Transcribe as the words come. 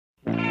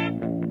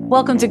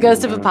Welcome to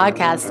Ghost of a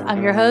Podcast.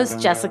 I'm your host,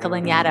 Jessica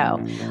Lagnato.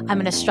 I'm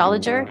an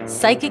astrologer,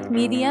 psychic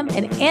medium,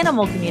 and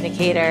animal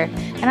communicator,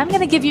 and I'm going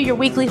to give you your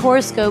weekly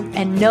horoscope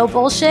and no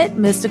bullshit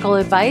mystical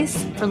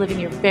advice for living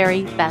your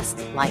very best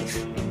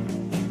life.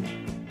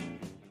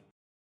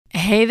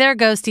 Hey there,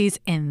 ghosties.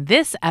 In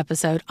this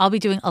episode, I'll be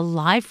doing a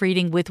live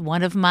reading with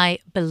one of my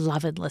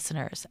beloved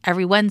listeners.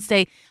 Every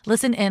Wednesday,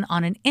 listen in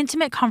on an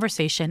intimate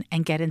conversation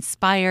and get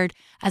inspired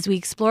as we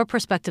explore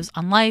perspectives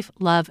on life,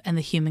 love, and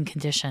the human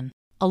condition.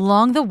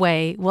 Along the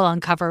way, we'll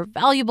uncover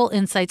valuable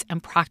insights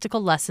and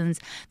practical lessons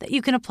that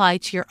you can apply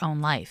to your own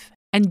life.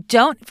 And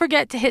don't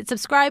forget to hit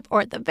subscribe,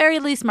 or at the very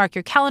least mark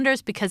your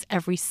calendars, because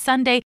every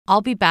Sunday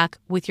I'll be back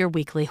with your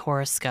weekly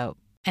horoscope.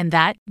 And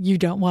that you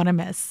don't want to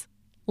miss.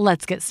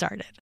 Let's get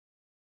started.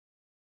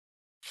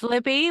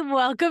 Flippy,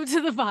 welcome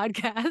to the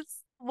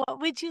podcast.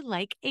 What would you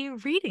like a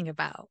reading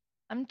about?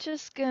 I'm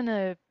just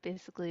gonna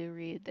basically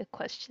read the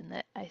question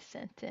that I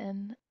sent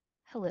in.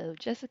 Hello,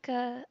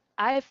 Jessica.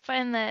 I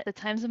find that the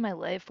times in my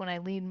life when I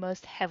lean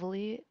most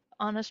heavily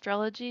on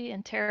astrology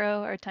and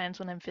tarot are times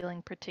when I'm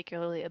feeling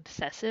particularly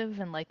obsessive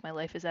and like my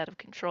life is out of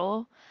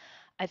control.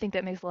 I think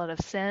that makes a lot of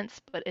sense,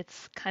 but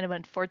it's kind of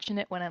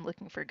unfortunate when I'm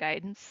looking for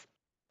guidance.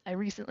 I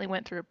recently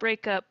went through a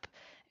breakup.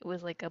 It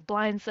was like a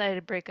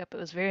blindsided breakup. It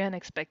was very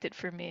unexpected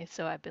for me,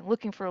 so I've been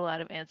looking for a lot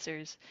of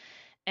answers.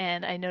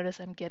 And I notice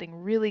I'm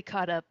getting really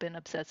caught up in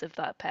obsessive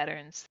thought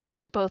patterns,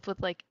 both with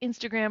like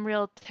Instagram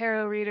reel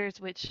tarot readers,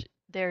 which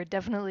they're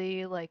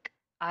definitely like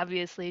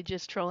obviously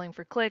just trolling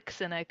for clicks,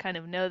 and I kind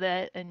of know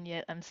that, and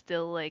yet I'm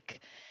still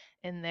like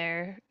in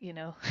there,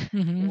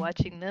 Mm-hmm.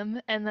 watching them.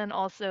 And then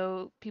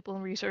also people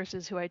and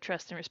resources who I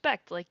trust and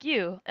respect, like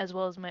you, as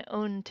well as my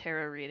own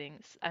tarot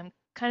readings. I'm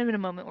kind of in a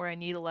moment where I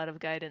need a lot of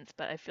guidance,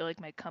 but I feel like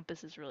my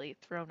compass is really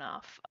thrown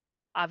off.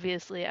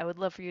 Obviously, I would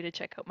love for you to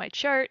check out my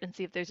chart and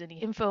see if there's any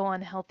info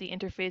on healthy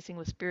interfacing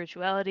with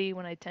spirituality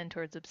when I tend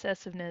towards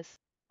obsessiveness.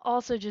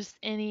 Also, just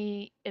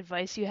any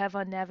advice you have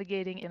on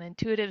navigating an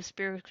intuitive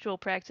spiritual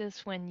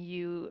practice when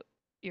your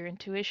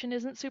intuition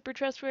isn't super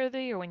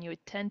trustworthy or when you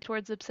tend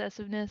towards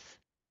obsessiveness.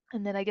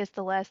 And then I guess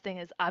the last thing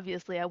is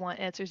obviously I want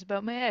answers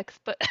about my ex,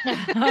 but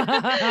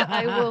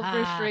I will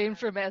refrain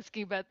from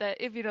asking about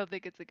that if you don't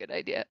think it's a good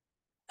idea.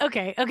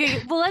 Okay.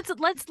 Well,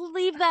 let's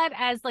leave that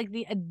as like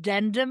the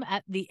addendum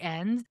at the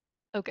end.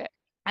 Okay.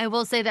 I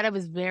will say that I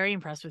was very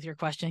impressed with your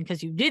question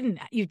because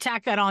you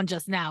tacked that on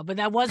just now, but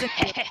that wasn't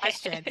your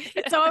question.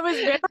 So I was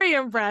very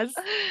impressed,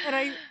 and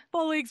I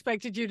fully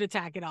expected you to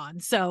tack it on.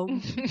 So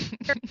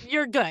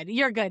you're good.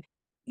 You're good.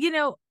 You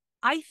know,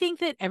 I think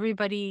that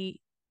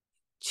everybody,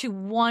 to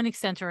one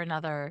extent or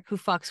another, who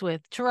fucks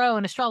with tarot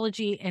and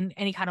astrology and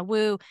any kind of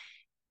woo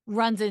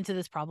runs into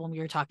this problem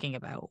you're talking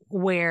about,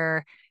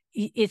 where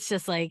it's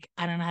just like,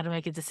 I don't know how to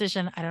make a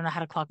decision. I don't know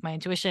how to clock my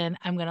intuition.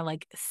 I'm going to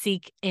like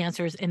seek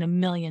answers in a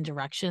million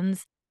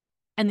directions.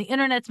 And the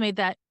internet's made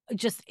that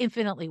just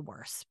infinitely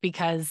worse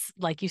because,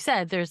 like you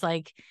said, there's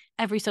like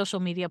every social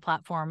media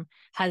platform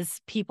has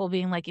people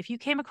being like, if you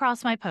came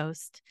across my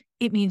post,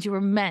 it means you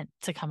were meant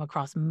to come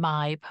across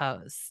my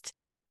post.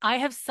 I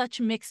have such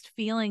mixed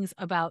feelings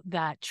about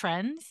that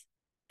trend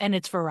and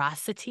its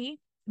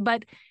veracity.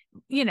 But,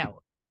 you know,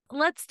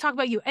 let's talk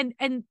about you.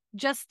 And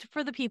just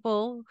for the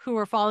people who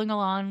are following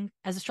along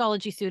as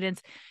astrology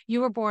students, you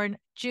were born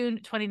June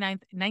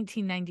 29th,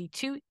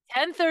 1992,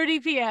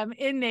 10:30 p.m.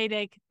 in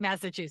Natick,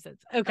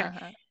 Massachusetts. Okay.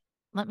 Uh-huh.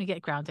 Let me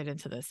get grounded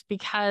into this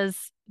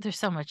because there's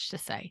so much to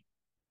say.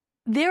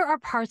 There are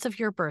parts of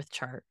your birth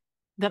chart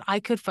that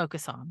I could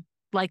focus on.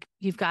 Like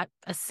you've got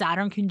a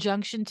Saturn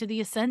conjunction to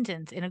the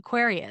ascendant in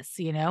Aquarius,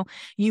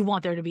 you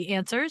want there to be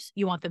answers.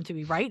 You want them to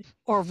be right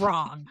or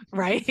wrong,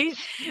 right?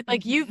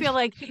 Like you feel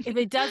like if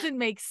it doesn't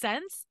make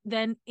sense,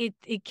 then it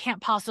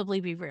can't possibly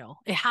be real.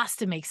 It has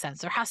to make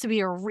sense. There has to be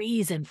a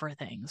reason for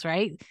things,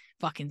 right?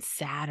 Fucking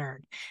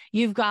Saturn.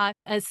 You've got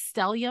a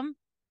stellium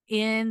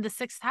in the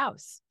sixth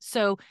house.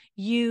 So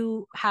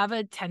you have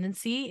a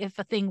tendency, if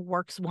a thing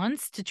works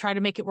once, to try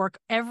to make it work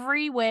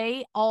every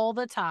way all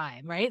the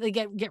time, right? They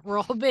get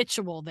real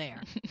habitual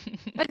there.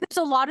 But there's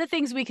a lot of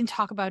things we can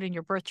talk about in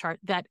your birth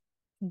chart that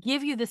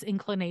give you this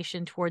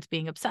inclination towards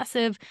being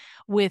obsessive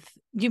with,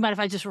 do you mind if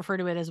I just refer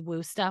to it as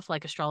woo stuff,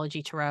 like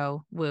astrology,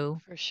 tarot, woo?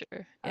 For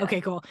sure. Yeah.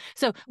 Okay, cool.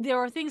 So there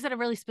are things that are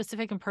really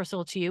specific and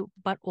personal to you,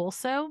 but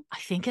also I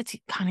think it's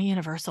kind of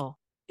universal.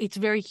 It's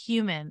very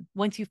human.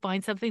 Once you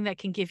find something that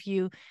can give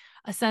you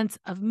a sense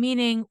of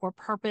meaning or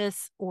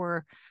purpose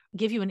or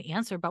give you an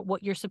answer about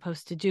what you're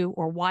supposed to do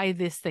or why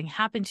this thing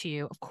happened to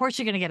you, of course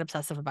you're going to get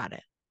obsessive about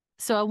it.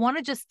 So I want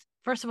to just,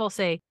 first of all,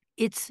 say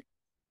it's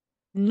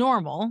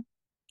normal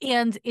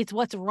and it's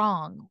what's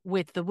wrong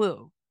with the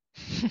woo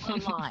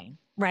online,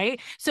 right?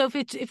 So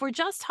if we're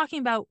just talking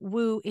about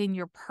woo in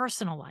your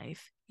personal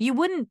life, you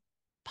wouldn't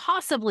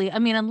possibly, I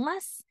mean,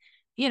 unless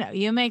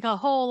you make a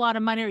whole lot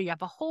of money or you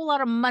have a whole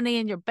lot of money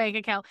in your bank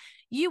account,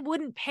 you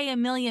wouldn't pay a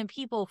million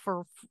people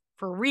for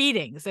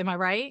readings. Am I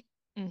right?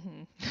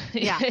 Mm-hmm.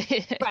 Yeah,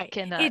 right.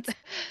 Cannot.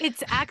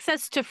 It's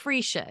access to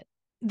free shit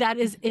that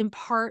is in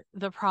part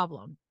the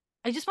problem.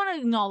 I just want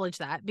to acknowledge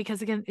that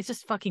because, again, it's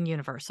just fucking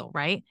universal,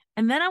 right?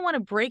 And then I want to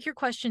break your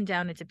question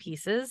down into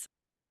pieces.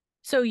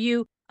 So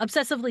you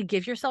obsessively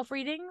give yourself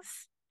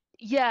readings?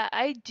 Yeah,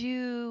 I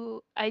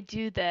do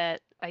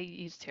that. I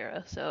use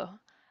tarot, so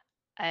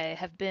I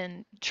have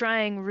been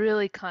trying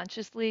really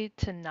consciously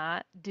to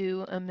not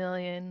do a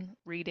million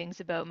readings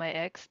about my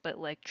ex, but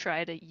like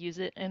try to use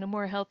it in a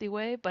more healthy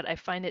way, but I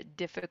find it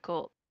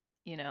difficult,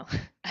 you know.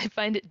 I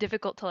find it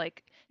difficult to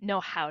like know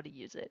how to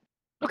use it.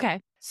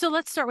 Okay. So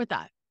let's start with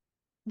that.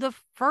 The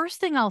first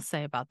thing I'll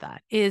say about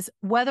that is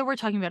whether we're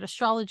talking about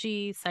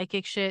astrology,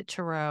 psychic shit,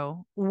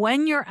 tarot,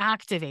 when you're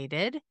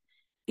activated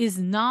is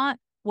not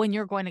when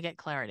you're going to get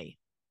clarity.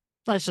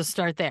 Let's just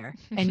start there.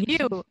 And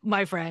you,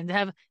 my friend,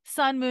 have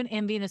Sun, Moon,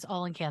 and Venus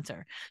all in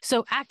Cancer.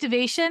 So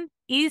activation,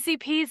 easy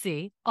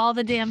peasy all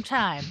the damn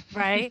time,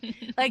 right?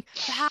 Like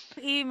how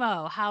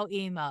emo, how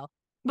emo.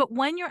 But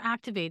when you're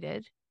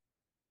activated,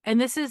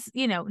 and this is,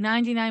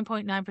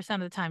 99.9%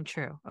 of the time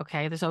true.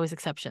 Okay. There's always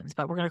exceptions,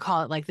 but we're going to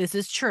call it like this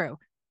is true.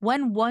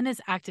 When one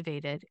is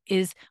activated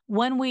is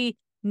when we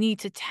need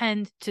to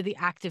tend to the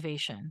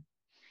activation,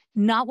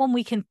 not when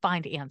we can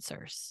find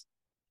answers.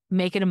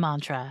 Make it a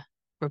mantra,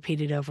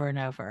 repeat it over and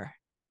over,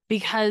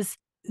 because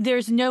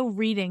there's no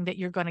reading that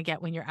you're going to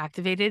get when you're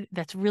activated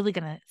that's really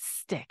going to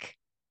stick.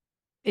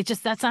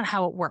 That's not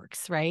how it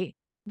works, right?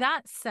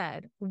 That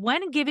said,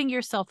 when giving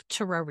yourself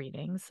tarot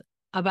readings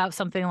about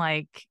something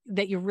like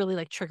that you're really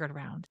like triggered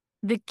around,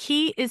 the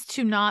key is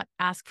to not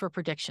ask for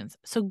predictions.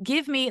 So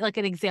give me like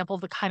an example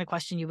of the kind of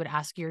question you would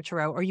ask your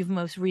tarot or you've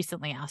most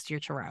recently asked your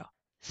tarot.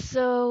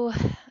 So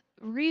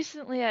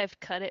recently I've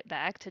cut it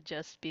back to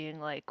just being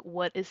like,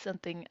 what is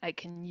something I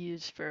can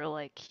use for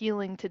like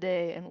healing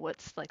today and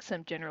what's like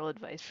some general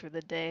advice for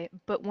the day.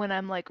 But when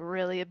I'm like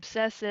really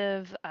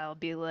obsessive, I'll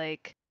be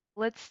like,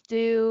 let's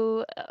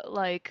do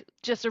like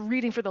just a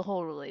reading for the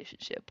whole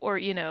relationship. Or,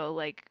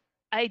 like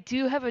I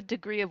do have a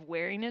degree of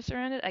wariness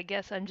around it. I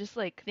guess I'm just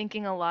like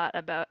thinking a lot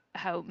about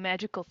how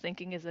magical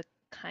thinking is a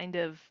kind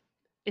of,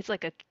 it's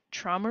like a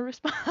trauma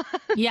response.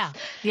 Yeah.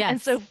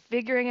 And so Yes.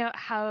 figuring out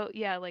how,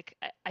 yeah, like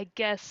I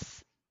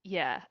guess,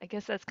 yeah, I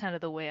guess that's kind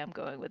of the way I'm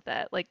going with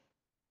that. Like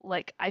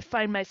I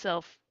find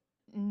myself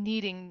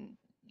needing,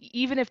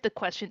 even if the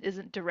question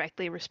isn't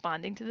directly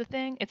responding to the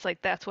thing, it's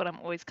like that's what I'm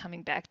always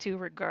coming back to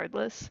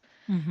regardless.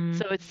 Mm-hmm.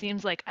 So it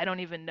seems like I don't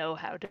even know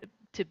how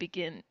to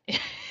begin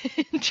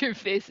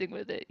interfacing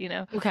with it, you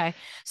know? Okay.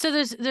 So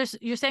there's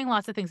you're saying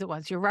lots of things at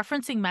once. You're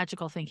referencing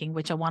magical thinking,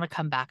 which I want to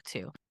come back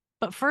to.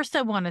 But first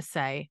I want to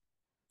say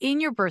in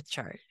your birth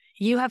chart,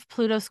 you have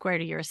Pluto square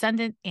to your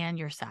ascendant and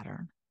your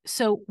Saturn.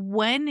 So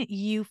when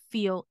you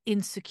feel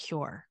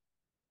insecure,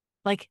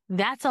 like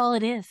that's all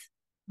it is.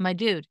 My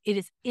dude, it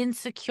is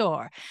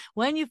insecure.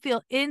 When you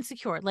feel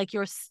insecure, like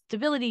your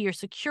stability, your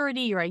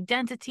security, your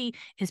identity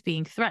is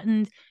being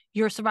threatened,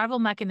 your survival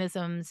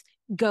mechanisms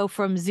go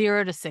from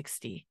 0 to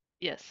 60.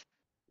 Yes.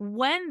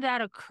 When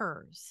that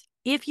occurs,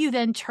 if you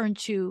then turn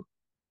to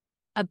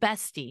a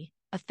bestie,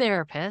 a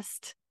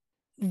therapist,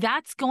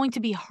 that's going to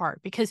be hard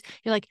because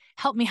you're like,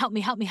 help me, help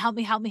me, help me, help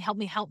me, help me, help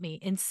me, help me,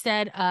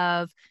 instead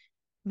of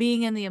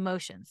being in the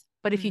emotions.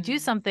 But if you do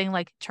Mm. something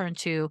like turn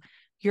to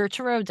your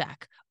tarot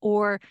deck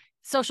or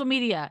social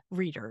media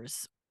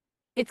readers,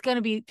 it's going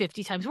to be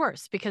 50 times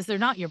worse because they're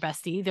not your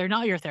bestie. They're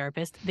not your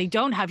therapist. They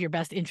don't have your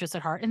best interests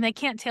at heart and they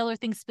can't tailor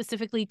things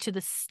specifically to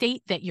the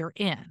state that you're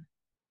in.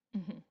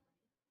 Hmm.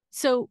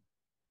 So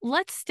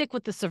let's stick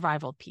with the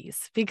survival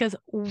piece because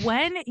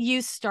when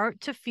you start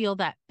to feel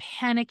that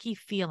panicky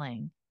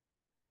feeling,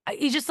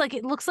 it's just like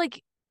it looks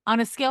like on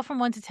a scale from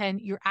 1 to 10,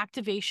 your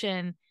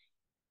activation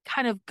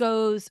kind of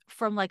goes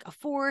from like a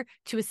 4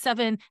 to a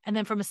 7, and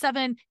then from a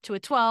 7 to a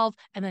 12,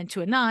 and then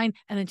to a 9,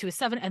 and then to a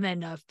 7, and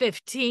then a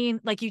 15.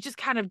 Like you just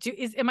kind of do.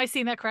 Am I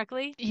seeing that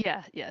correctly?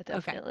 Yeah, yeah, Okay.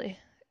 definitely.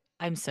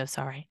 I'm so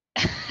sorry.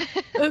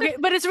 Okay,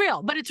 but it's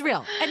real, but it's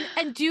real.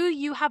 And do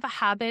you have a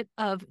habit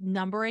of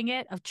numbering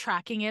it, of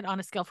tracking it on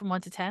a scale from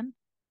 1 to 10?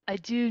 I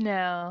do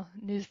now.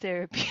 News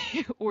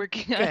therapy,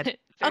 working on Good. it.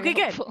 Very Okay,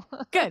 good. helpful.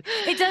 Good.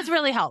 It does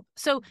really help.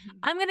 So Mhm.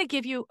 I'm going to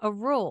give you a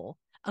rule,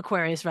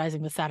 Aquarius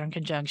rising with Saturn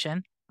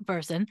conjunction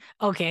person.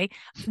 Okay.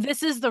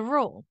 This is the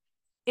rule.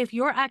 If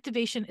your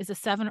activation is a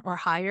 7 or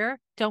higher,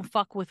 don't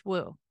fuck with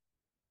woo.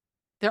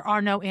 There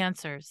are no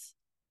answers.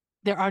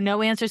 There are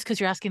no answers because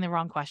you're asking the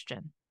wrong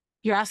question.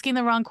 You're asking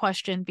the wrong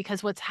question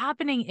because what's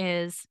happening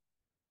is,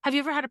 have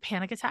you ever had a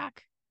panic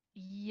attack?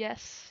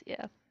 Yes,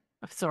 yeah.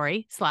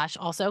 Sorry, slash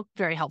also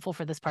very helpful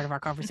for this part of our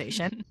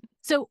conversation.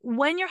 So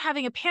when you're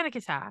having a panic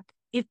attack,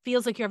 it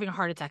feels like you're having a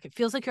heart attack. It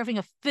feels like you're having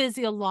a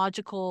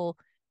physiological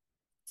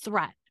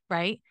threat,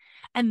 right?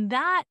 And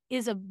that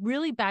is a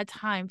really bad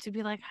time to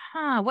be like,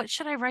 what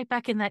should I write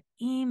back in that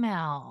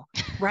email?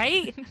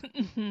 Right?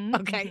 Mhm,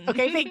 Okay.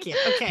 Okay. Thank you.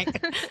 Okay.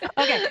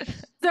 Okay.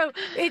 mhm. So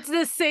it's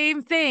the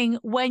same thing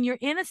when you're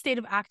in a state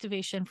of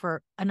activation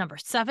for a number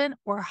 7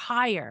 or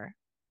higher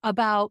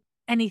about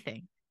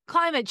anything,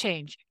 climate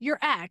change, your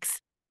ex.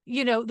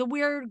 the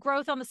weird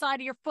growth on the side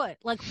of your foot,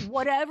 like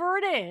whatever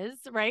it is,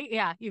 right?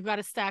 Yeah, you've got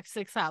to stack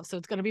 6 out. So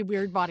it's going to be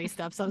weird body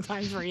stuff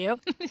sometimes for you.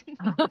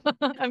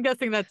 I'm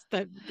guessing that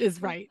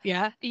is right.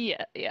 Yeah.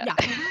 Yeah, yeah.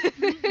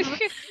 Yeah.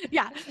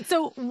 Yeah.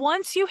 So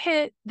once you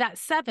hit that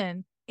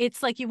 7,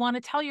 it's like you want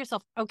to tell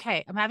yourself,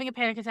 okay, I'm having a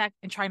panic attack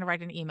and trying to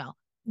write an email.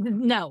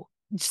 No,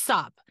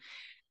 stop.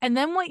 And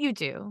then what you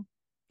do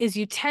is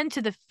you tend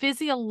to the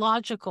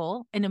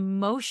physiological and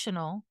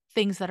emotional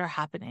things that are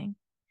happening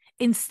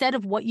instead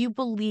of what you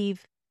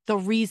believe the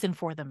reason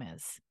for them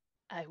is.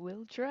 I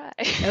will try.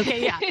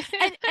 Okay, yeah.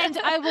 And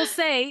I will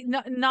say,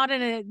 not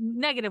in a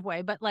negative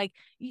way, but like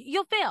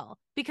you'll fail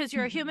because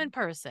you're a human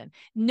person.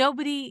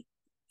 Nobody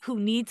who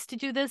needs to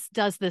do this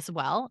does this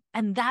well.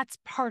 And that's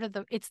part of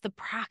it's the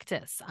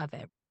practice of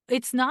it.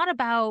 It's not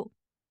about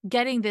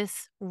getting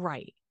this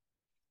right.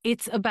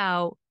 It's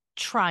about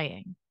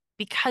trying.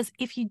 Because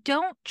if you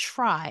don't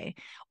try,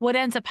 what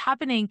ends up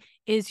happening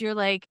is you're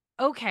like,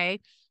 okay,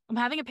 I'm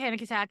having a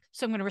panic attack,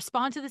 so I'm going to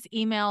respond to this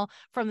email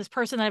from this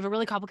person that I have a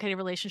really complicated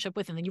relationship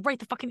with. And then you write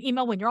the fucking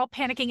email when you're all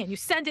panicking and you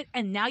send it.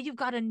 And now you've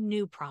got a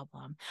new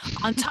problem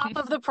on top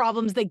of the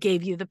problems that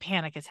gave you the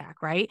panic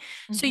attack, right?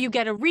 So you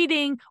get a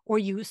reading or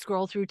you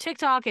scroll through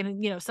TikTok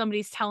and,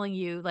 somebody's telling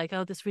you like,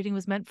 oh, this reading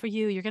was meant for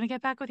you. You're going to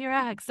get back with your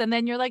ex. And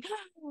then you're like,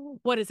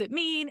 what does it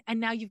mean?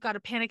 And now you've got a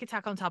panic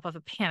attack on top of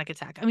a panic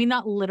attack. I mean,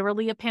 not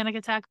literally a panic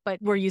attack,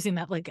 but we're using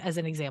that like as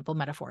an example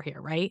metaphor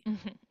here, right?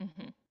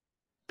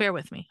 Bear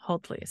with me.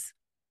 Hold, please.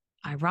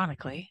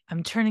 Ironically,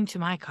 I'm turning to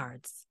my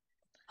cards.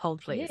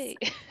 Hold, please. Yay.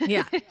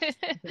 Yeah.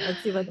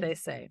 Let's see what they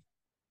say.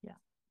 Yeah.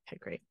 Okay,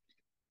 great.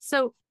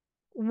 So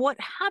what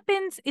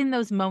happens in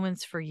those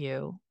moments for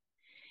you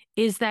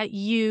is that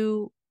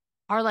you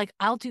are like,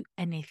 I'll do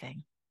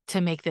anything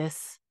to make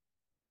this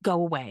go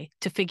away,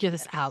 to figure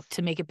this out,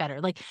 to make it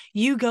better. Like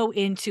you go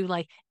into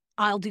like,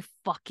 I'll do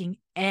fucking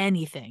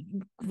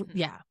anything.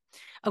 Yeah.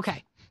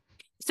 Okay.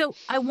 So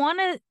I want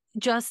to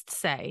just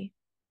say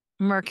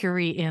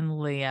Mercury in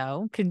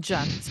Leo,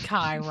 conjunct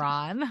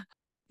Chiron.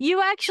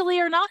 You actually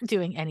are not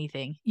doing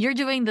anything. You're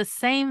doing the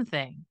same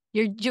thing.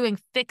 You're doing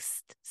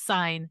fixed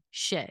sign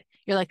shit.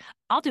 You're like,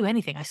 I'll do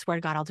anything. I swear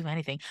to God, I'll do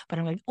anything. But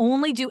I'm going to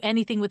only do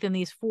anything within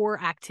these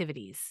 4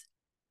 activities.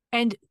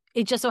 And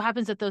it just so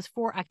happens that those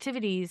 4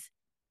 activities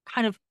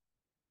kind of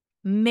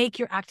make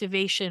your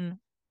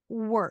activation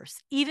worse,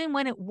 even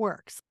when it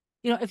works.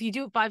 If you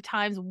do it 5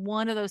 times,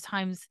 one of those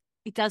times,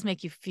 it does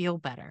make you feel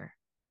better,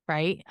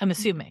 right? I'm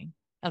assuming.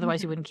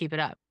 Otherwise, you wouldn't keep it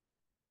up.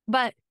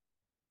 But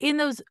in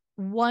those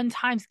 1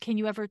 times, can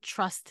you ever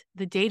trust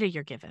the data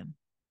you're given?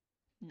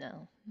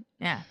 No.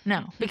 Yeah,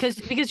 no,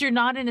 because you're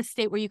not in a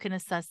state where you can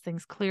assess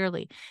things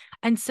clearly.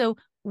 And so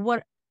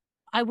what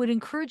I would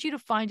encourage you to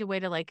find a way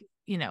to like,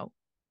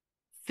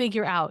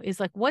 figure out is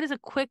like, what is a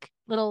quick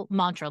little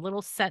mantra,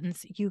 little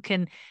sentence you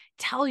can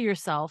tell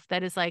yourself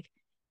that is like,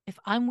 if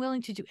I'm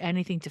willing to do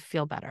anything to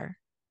feel better,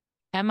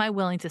 am I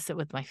willing to sit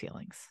with my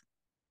feelings?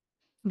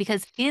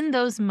 Because in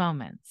those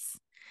moments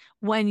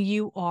when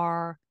you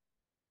are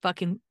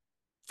fucking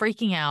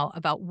freaking out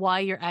about why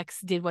your ex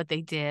did what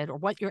they did or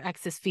what your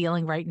ex is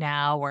feeling right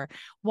now or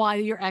why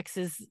your ex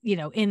is,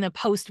 in a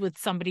post with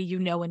somebody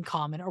in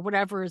common or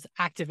whatever is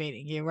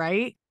activating you,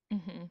 right?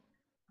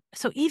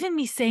 So even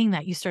me saying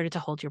that, you started to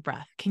hold your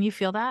breath. Can you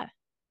feel that?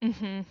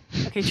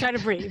 Okay, try to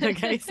breathe.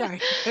 Okay,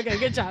 sorry. Okay,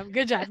 good job.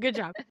 Good job. Good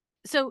job.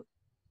 So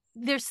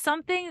there's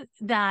something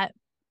that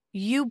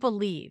you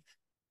believe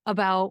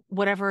about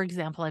whatever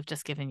example I've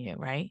just given you,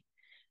 right?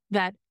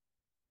 That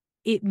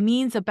it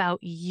means about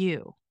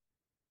you.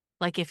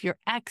 Like if your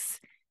ex,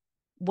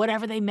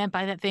 whatever they meant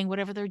by that thing,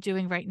 whatever they're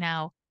doing right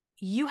now,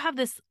 you have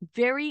this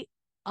very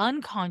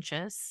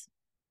unconscious,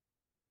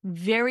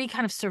 very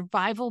kind of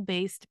survival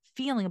based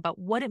feeling about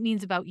what it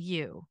means about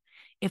you.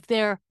 If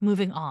they're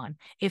moving on,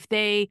 if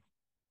they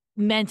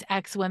meant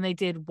X when they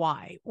did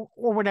Y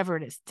or whatever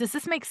it is. Does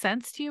this make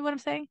sense to you, what I'm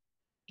saying?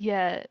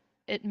 Yeah,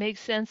 it makes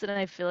sense, and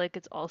I feel like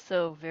it's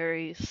also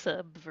very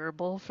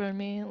subverbal for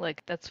me.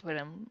 Like that's what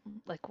I'm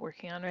like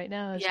working on right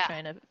now is Yeah.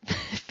 trying to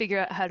figure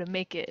out how to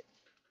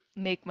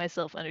make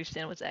myself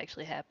understand what's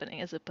actually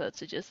happening as opposed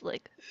to just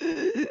like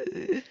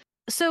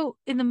So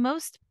in the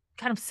most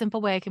kind of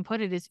simple way I can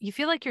put it is you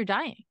feel like you're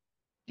dying.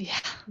 yeah.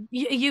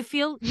 You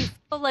feel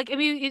like, I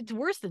mean, it's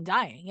worse than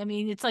dying. I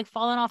mean, it's like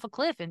falling off a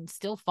cliff and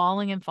still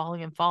falling and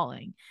falling and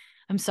falling.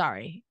 I'm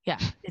sorry. Yeah.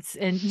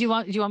 And do you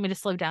want me to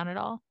slow down at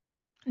all?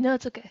 No,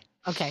 it's okay.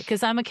 Okay,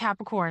 because I'm a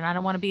Capricorn. I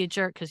don't want to be a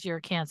jerk because you're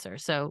a Cancer.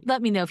 So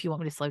let me know if you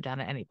want me to slow down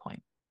at any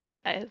point.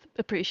 I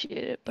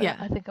appreciate it, but Yeah.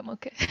 I think I'm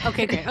okay.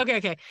 Okay, great.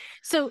 Okay.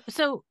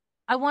 So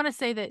I want to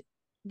say that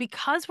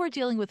because we're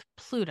dealing with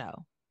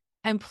Pluto,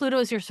 and Pluto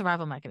is your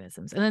survival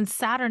mechanisms, and then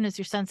Saturn is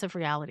your sense of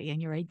reality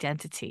and your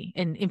identity.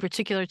 And in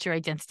particular, it's your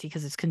identity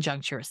because it's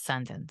conjunct your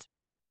ascendant.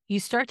 You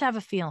start to have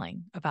a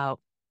feeling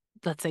about,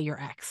 let's say,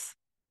 your ex.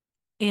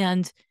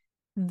 And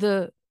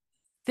the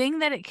thing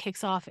that it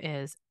kicks off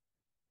is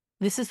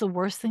this is the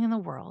worst thing in the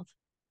world.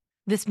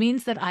 This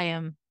means that I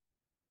am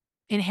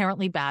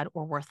inherently bad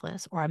or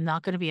worthless, or I'm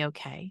not going to be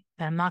okay,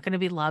 that I'm not going to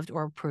be loved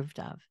or approved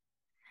of.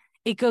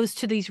 It goes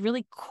to these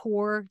really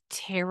core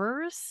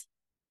terrors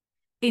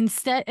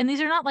instead. And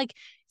these are not like,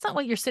 it's not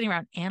what you're sitting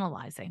around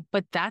analyzing,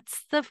 but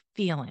that's the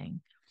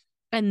feeling.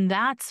 And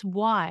that's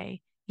why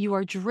you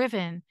are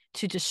driven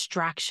to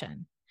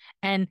distraction.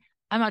 And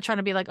I'm not trying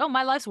to be like, oh,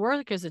 my life's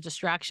work is a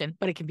distraction,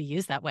 but it can be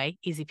used that way.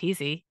 Easy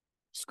peasy.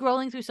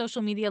 Scrolling through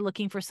social media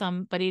looking for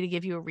somebody to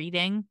give you a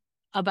reading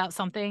about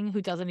something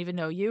who doesn't even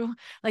know you.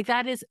 Like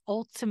that is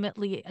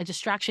ultimately a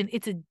distraction.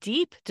 It's a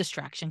deep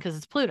distraction because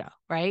it's Pluto,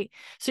 right?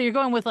 So you're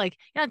going with like,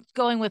 you're not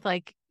going with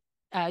like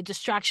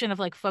distraction of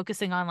like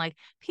focusing on like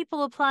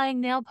people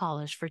applying nail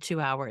polish for 2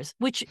 hours,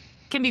 which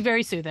can be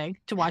very soothing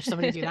to watch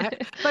somebody do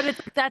that. But it's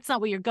that's not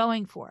what you're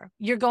going for.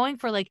 You're going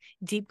for like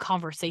deep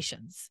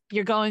conversations.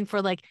 You're going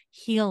for like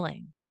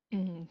healing.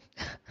 Mm.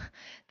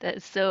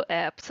 That's so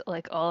apt.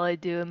 Like all I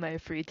do in my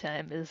free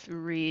time is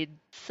read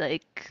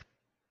psych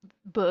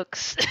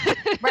books.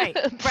 Right,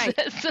 right,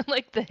 Obsessed in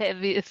like the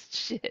heaviest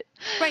shit.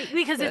 right.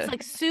 Because it's So,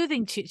 like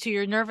soothing to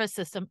your nervous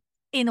system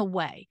in a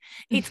way.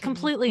 It's mhm.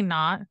 completely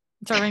not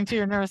serving to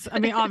your nervous. I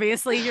mean,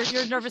 obviously your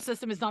nervous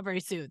system is not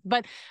very soothed,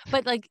 but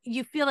like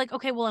you feel like,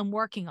 okay, well, I'm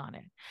working on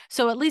it.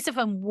 So at least if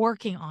I'm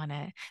working on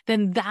it,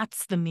 then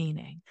that's the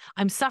meaning.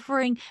 I'm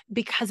suffering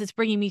because it's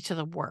bringing me to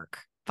the work.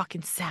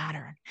 Fucking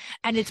Saturn.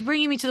 And it's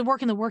bringing me to the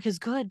work, and the work is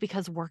good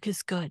because work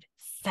is good.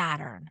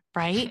 Saturn,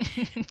 right?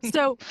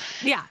 So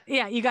yeah,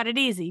 yeah, you got it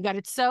easy. You got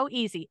it so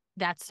easy.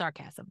 That's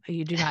sarcasm.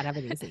 You do not have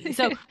it easy.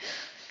 So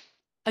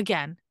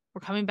again,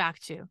 we're coming back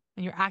to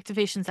when your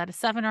activation's at a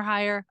 7 or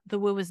higher, the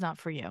woo is not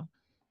for you.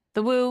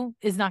 The woo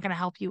is not going to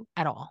help you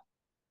at all.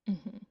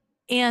 Mhm.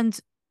 And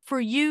for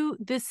you,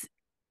 this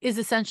is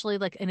essentially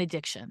like an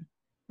addiction,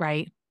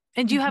 right?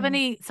 And do you have Mhm.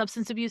 any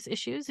substance abuse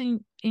issues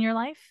in your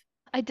life?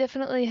 I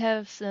definitely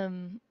have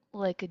some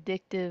like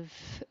addictive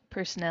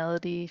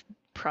personality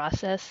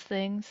process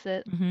things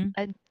that Mm-hmm.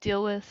 I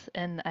deal with,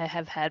 and I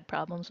have had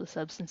problems with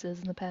substances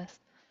in the past.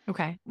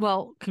 Okay.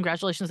 Well,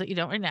 congratulations that you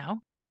don't right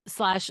now.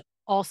 Slash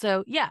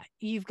also, yeah,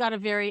 you've got a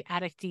very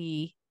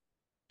addicty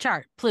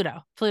chart.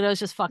 Pluto. Pluto's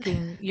just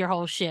fucking your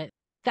whole shit.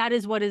 That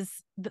is what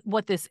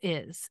this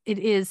is. It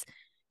is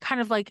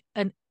kind of like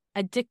an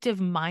addictive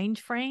mind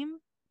frame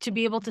to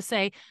be able to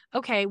say,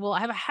 okay, well, I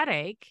have a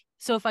headache.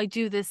 So if I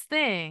do this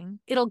thing,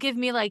 it'll give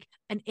me like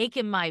an ache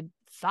in my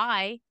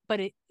thigh, but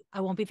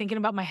I won't be thinking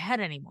about my head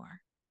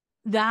anymore.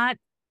 That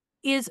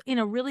is in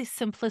a really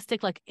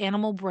simplistic, like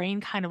animal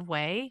brain kind of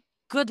way,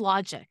 good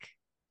logic,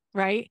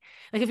 right?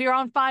 Like if you're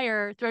on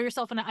fire, throw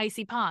yourself in an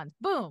icy pond.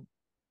 Boom,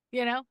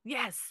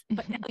 yes,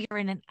 but now Mhm. you're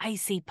in an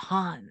icy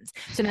pond.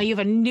 So now you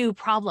have a new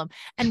problem.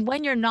 And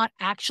when you're not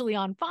actually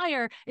on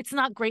fire, it's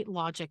not great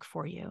logic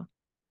for you.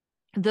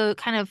 The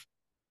kind of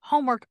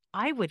homework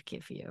I would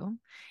give you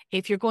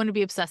if you're going to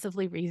be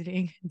obsessively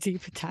reading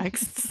deep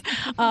texts,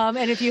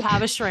 and if you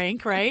have a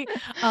shrink, right,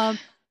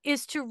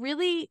 is to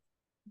really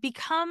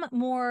become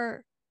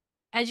more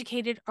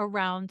educated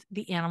around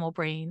the animal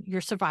brain, your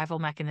survival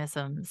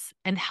mechanisms,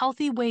 and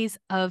healthy ways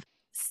of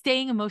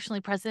staying emotionally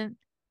present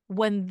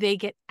when they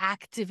get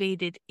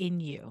activated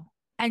in you.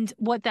 And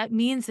what that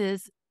means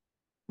is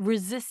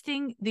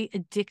resisting the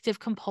addictive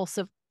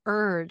compulsive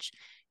urge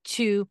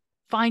to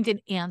find an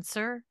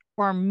answer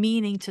or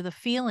meaning to the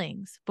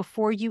feelings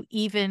before you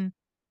even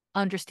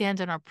understand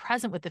and are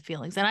present with the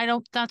feelings. And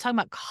not talking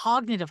about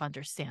cognitive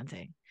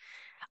understanding.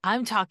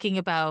 I'm talking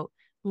about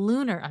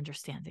lunar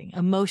understanding,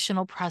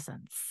 emotional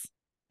presence.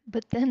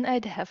 But then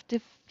I'd have to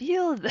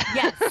feel them.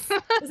 Yes. Isn't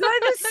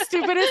that the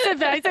stupidest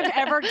advice I've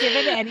ever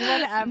given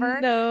anyone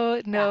ever? No,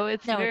 Yeah. no,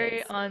 it's No, it very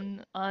is.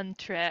 on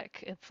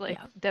track. It's like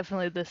Yeah.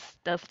 definitely the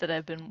stuff that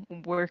I've been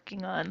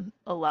working on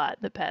a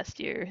lot the past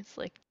year. It's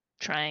like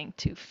trying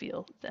to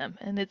feel them,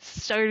 and it's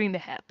starting to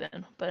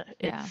happen, but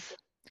Yeah. it's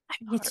I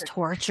mean, it's hard.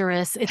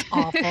 torturous. It's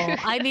awful.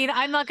 I mean,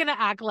 I'm not going to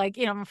act like,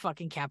 I'm a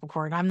fucking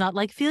Capricorn. I'm not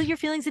like, feel your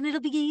feelings and it'll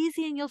be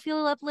easy and you'll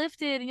feel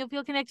uplifted and you'll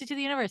feel connected to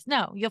the universe.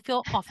 No, you'll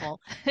feel awful.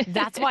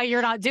 That's why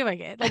you're not doing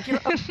it. Like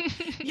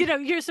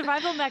your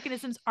survival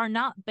mechanisms are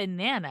not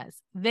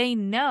bananas. They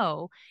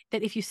know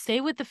that if you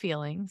stay with the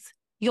feelings,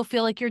 you'll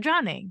feel like you're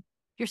drowning.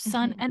 Your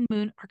sun Mhm. and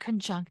moon are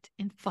conjunct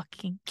in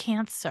fucking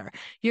Cancer.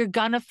 You're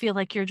gonna feel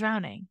like you're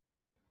drowning.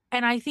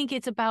 And I think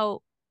it's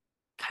about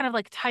kind of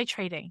like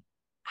titrating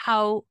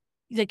how,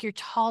 like, your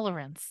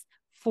tolerance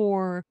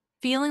for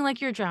feeling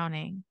like you're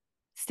drowning,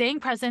 staying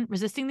present,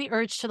 resisting the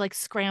urge to like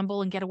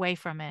scramble and get away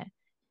from it,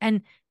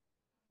 and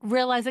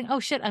realizing, oh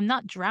shit, I'm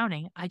not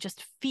drowning. I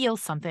just feel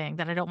something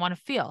that I don't want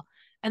to feel.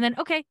 And then,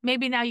 okay,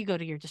 maybe now you go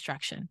to your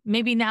distraction.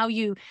 Maybe now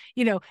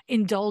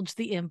indulge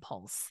the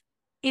impulse.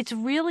 It's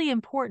really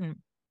important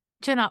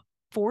to not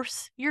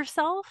force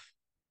yourself.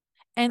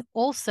 And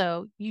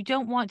also, you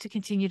don't want to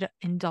continue to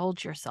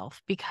indulge yourself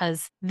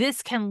because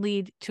this can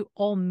lead to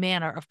all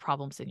manner of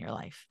problems in your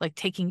life, like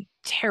taking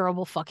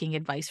terrible fucking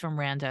advice from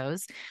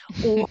randos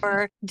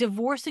or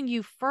divorcing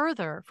you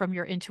further from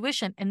your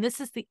intuition. And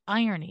this is the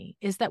irony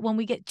is that when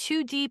we get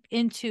too deep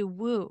into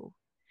woo,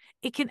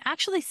 it can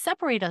actually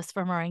separate us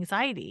from our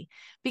anxiety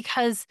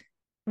because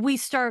we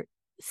start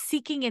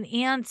seeking an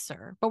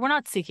answer, but we're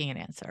not seeking an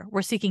answer.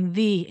 We're seeking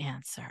the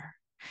answer.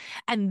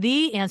 And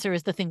the answer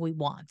is the thing we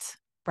want,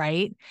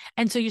 right?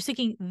 And so you're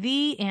seeking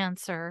the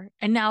answer.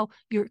 And now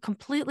you're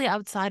completely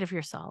outside of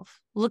yourself,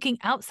 looking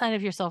outside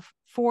of yourself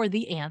for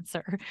the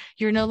answer.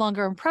 You're no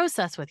longer in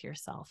process with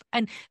yourself.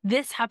 And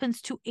this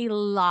happens to a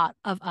lot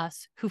of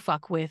us who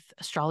fuck with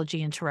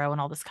astrology and tarot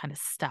and all this kind of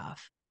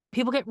stuff.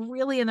 People get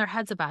really in their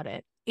heads about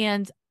it.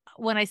 And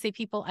when I say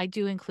people, I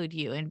do include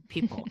you in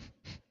people.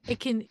 It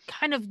can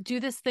kind of do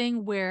this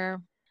thing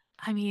where,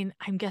 I mean,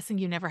 I'm guessing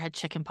you never had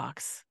chicken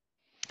pox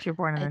if you're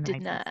born in I the did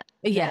 90s. not.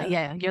 Yeah, No,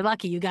 yeah. You're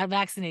lucky you got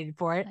vaccinated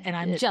for it. I And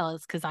I'm did.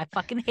 jealous because I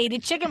fucking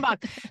hated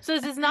chickenpox. So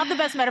this is not the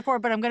best metaphor,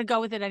 but I'm going to go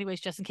with it anyways,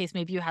 just in case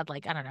maybe you had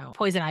like, I don't know,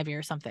 poison ivy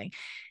or something.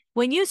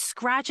 When you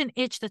scratch an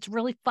itch that's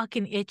really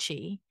fucking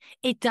itchy,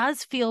 it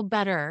does feel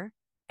better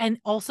and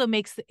also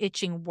makes the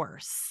itching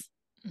worse.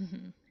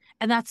 Hmm.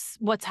 And that's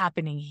what's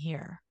happening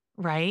here,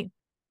 right?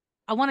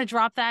 I want to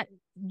drop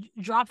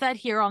that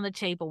here on the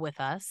table with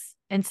us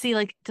and see,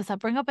 like, does that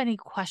bring up any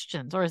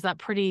questions, or is that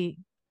pretty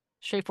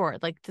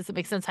straightforward? Like, does it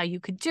make sense how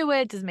you could do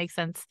it? Does it make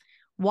sense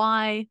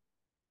why?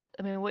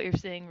 I mean, what you're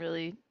saying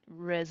really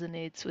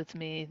resonates with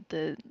me.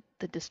 The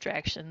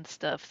distraction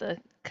stuff, the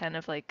kind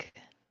of like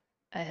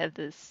I had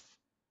this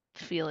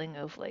feeling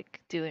of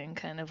like doing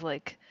kind of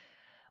like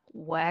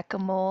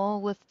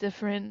whack-a-mole with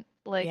different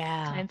like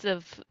Yeah. kinds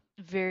of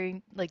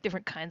very like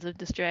different kinds of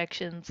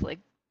distractions like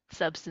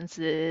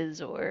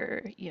substances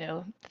or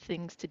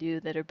things to do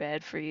that are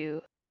bad for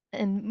you,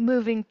 and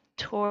moving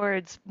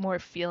towards more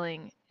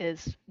feeling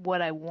is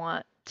what I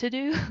want to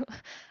do.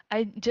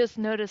 I just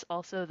notice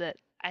also that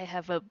I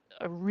have a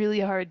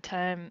really hard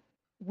time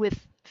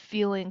with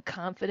feeling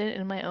confident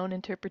in my own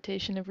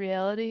interpretation of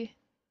reality.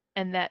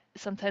 And that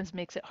sometimes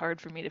makes it hard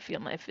for me to feel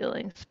my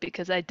feelings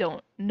because I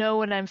don't know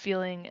what I'm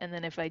feeling. And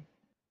then if I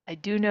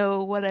do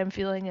know what I'm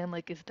feeling, I'm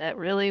like, is that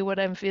really what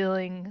I'm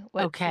feeling?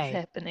 What is Okay.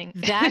 happening?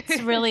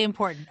 That's really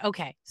important.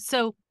 Okay.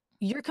 So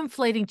you're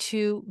conflating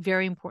two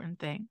very important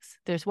things.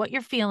 There's what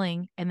you're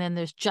feeling, and then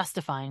there's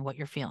justifying what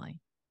you're feeling.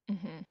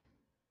 Hmm.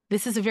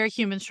 This is a very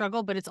human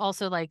struggle, but it's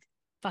also like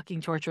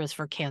fucking torturous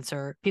for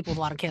cancer, people with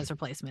a lot of cancer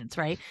placements,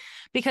 right?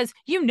 Because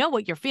you know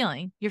what you're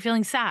feeling. You're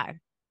feeling sad.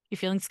 You're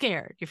feeling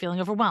scared. You're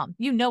feeling overwhelmed.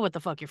 You know what the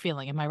fuck you're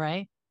feeling. Am I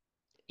right?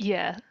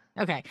 Yeah.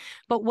 Okay.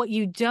 But what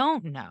you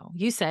don't know,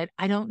 you said,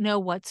 I don't know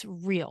what's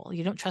real.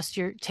 You don't trust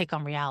your take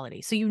on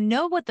reality. So you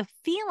know what the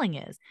feeling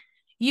is.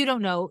 You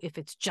don't know if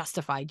it's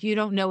justified. You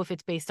don't know if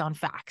it's based on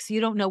facts.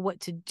 You don't know what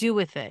to do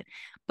with it.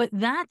 But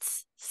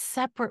that's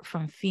separate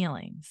from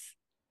feelings.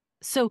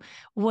 So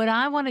what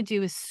I want to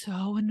do is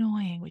so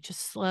annoying, which is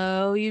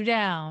slow you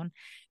down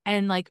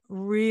and like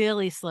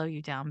really slow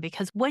you down,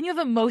 because when you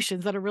have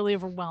emotions that are really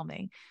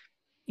overwhelming,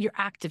 you're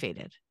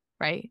activated,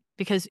 right?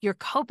 Because your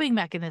coping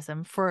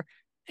mechanism for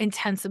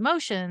intense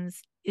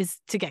emotions is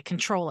to get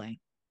controlling,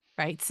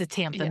 right? To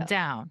tamp them Yeah.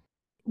 down.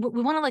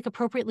 We want to like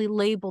appropriately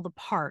label the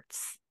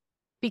parts,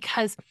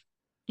 because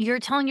you're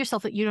telling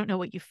yourself that you don't know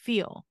what you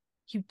feel.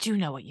 You do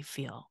know what you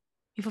feel.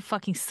 You have a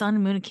fucking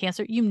sun, moon, and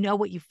cancer. You know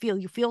what you feel.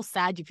 You feel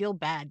sad. You feel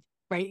bad,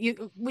 right?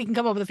 We can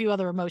come up with a few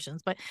other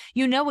emotions, but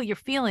you know what you're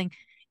feeling.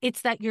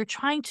 It's that you're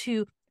trying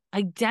to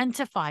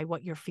identify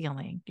what you're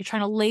feeling. You're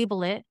trying to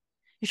label it.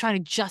 You're trying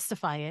to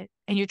justify it,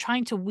 and you're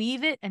trying to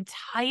weave it and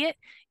tie it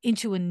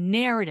into a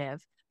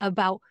narrative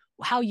about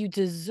how you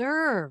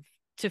deserve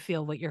to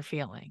feel what you're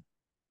feeling,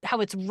 how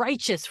it's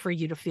righteous for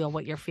you to feel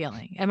what you're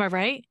feeling. Am I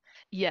right?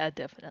 Yeah,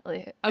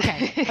 definitely.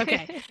 Okay.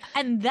 Okay.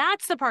 And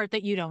that's the part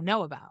that you don't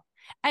know about.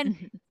 And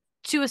Mhm.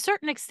 to a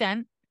certain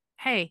extent,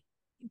 hey,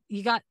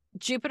 you got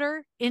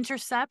Jupiter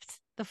intercept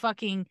the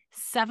fucking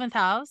seventh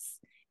house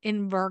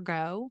in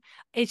Virgo.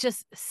 It's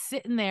just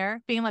sitting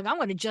there being like, I'm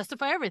going to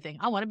justify everything.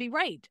 I want to be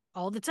right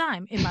all the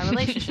time in my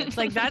relationships.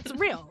 Like that's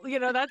real.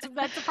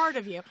 That's a part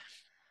of you.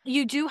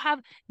 You do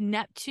have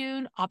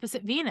Neptune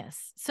opposite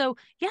Venus. So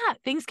yeah,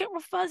 things get real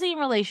fuzzy in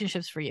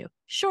relationships for you.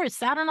 Sure,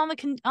 Saturn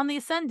on the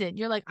ascendant.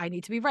 You're like, I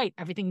need to be right.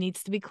 Everything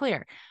needs to be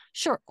clear.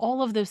 Sure,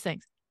 all of those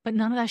things, but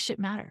none of that shit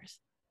matters.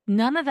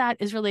 None of that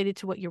is related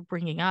to what you're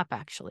bringing up,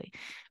 actually,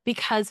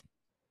 because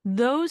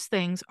those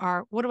things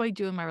are, what do I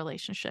do in my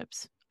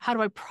relationships? How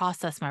do I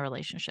process my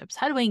relationships?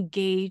 How do I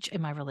engage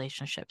in my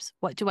relationships?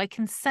 What do I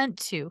consent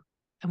to?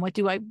 And what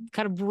do I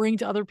kind of bring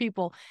to other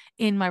people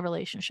in my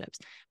relationships?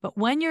 But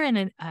when you're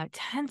in a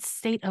tense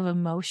state of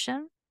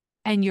emotion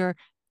and you're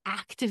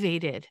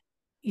activated,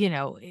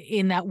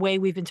 in that way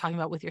we've been talking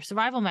about with your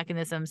survival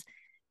mechanisms,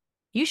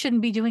 you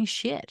shouldn't be doing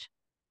shit.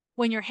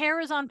 When your hair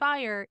is on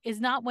fire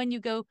is not when you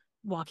go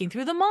walking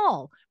through the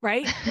mall,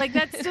 right? Like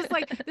that's just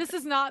like, this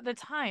is not the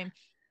time.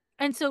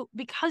 And so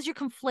because you're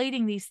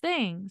conflating these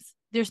things,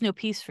 there's no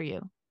peace for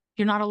you.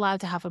 You're not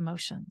allowed to have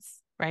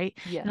emotions, right?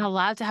 You're Yeah. not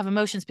allowed to have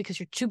emotions because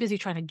you're too busy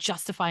trying to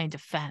justify and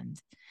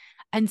defend.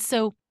 And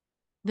so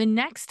the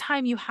next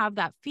time you have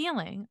that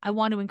feeling, I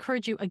want to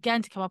encourage you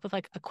again to come up with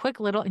like a quick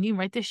little, and you can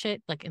write this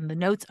shit like in the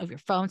notes of your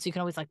phone. So you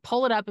can always like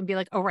pull it up and be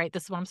like, oh, right,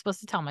 this is what I'm supposed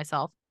to tell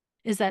myself,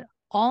 is that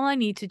all I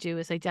need to do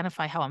is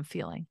identify how I'm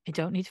feeling. I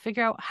don't need to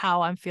figure out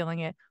how I'm feeling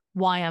it,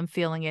 why I'm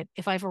feeling it,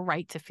 if I have a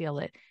right to feel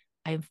it.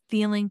 I am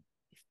feeling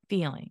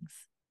feelings.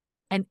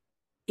 And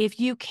if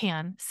you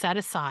can set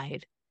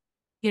aside,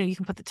 you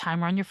can put the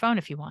timer on your phone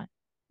if you want.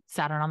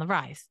 Saturn on the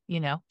rise,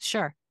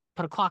 sure,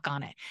 put a clock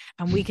on it.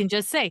 And we can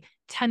just say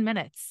 10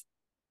 minutes,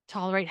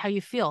 tolerate how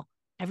you feel.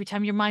 Every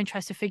time your mind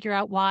tries to figure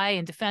out why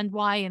and defend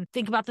why and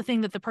think about the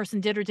thing that the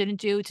person did or didn't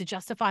do to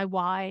justify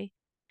why,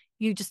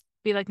 you just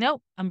be like,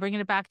 nope, I'm bringing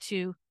it back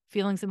to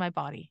feelings in my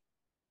body,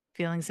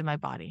 feelings in my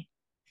body.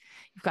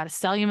 You've got a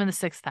stellium in the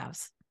sixth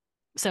house.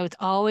 So it's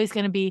always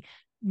going to be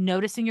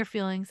noticing your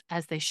feelings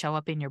as they show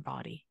up in your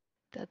body.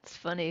 That's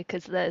funny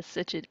because that is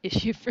such an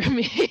issue for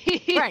me.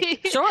 Right.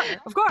 Sure.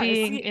 Of course.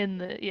 Being in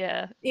the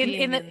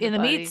In the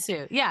meat body.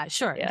 suit. Yeah,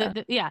 sure. Yeah.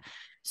 Yeah.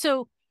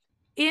 So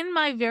in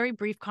my very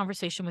brief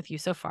conversation with you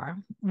so far,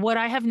 what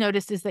I have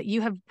noticed is that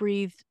you have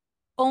breathed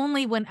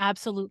only when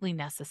absolutely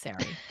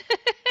necessary.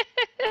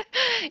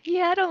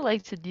 Yeah, I don't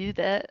like to do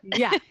that.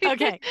 Yeah.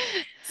 Okay.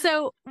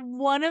 So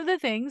one of the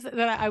things that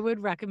I would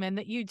recommend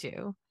that you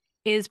do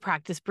is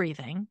practice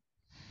breathing.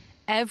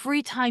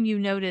 Every time you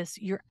notice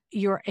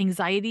your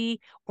anxiety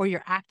or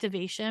your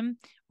activation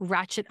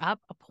ratchet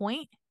up a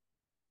point,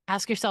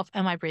 ask yourself,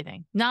 am I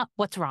breathing? Not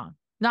what's wrong,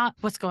 not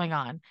what's going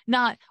on,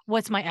 not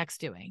what's my ex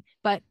doing,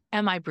 but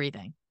am I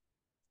breathing?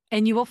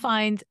 And you will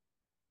find,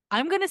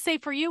 I'm going to say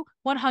for you,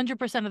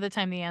 100% of the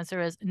time, the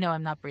answer is no,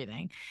 I'm not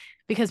breathing,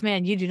 because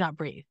man, you do not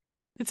breathe.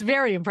 It's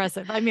very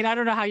impressive. I mean, I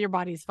don't know how your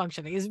body's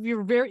functioning.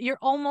 You're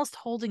almost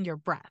holding your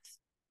breath.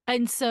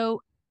 And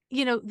so,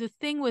 the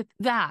thing with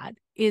that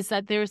is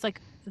that there's like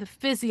the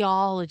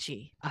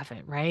physiology of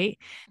it, right?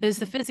 There's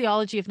the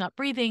physiology of not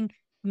breathing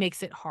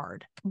makes it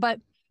hard, but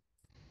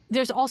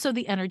there's also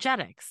the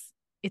energetics.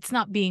 It's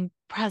not being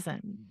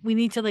present. We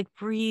need to like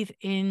breathe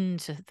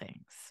into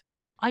things.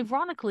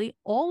 Ironically,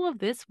 all of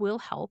this will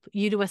help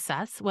you to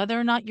assess whether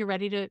or not you're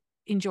ready to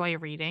enjoy a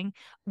reading,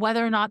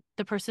 whether or not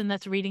the person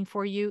that's reading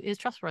for you is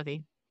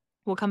trustworthy.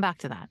 We'll come back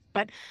to that.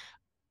 But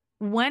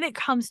when it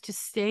comes to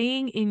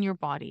staying in your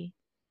body,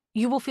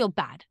 you will feel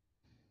bad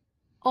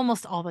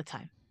almost all the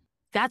time.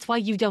 That's why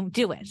you don't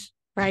do it.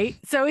 Right.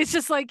 So it's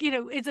just like,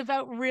 it's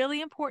about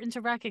really important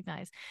to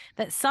recognize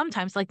that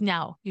sometimes, like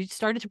now, you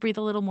started to breathe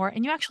a little more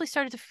and you actually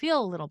started to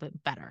feel a little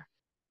bit better.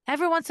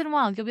 Every once in a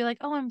while, you'll be like,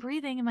 oh, I'm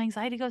breathing and my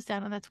anxiety goes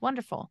down and that's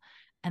wonderful.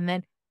 And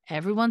then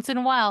every once in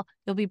a while,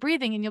 you'll be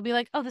breathing and you'll be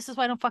like, oh, this is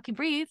why I don't fucking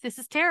breathe. This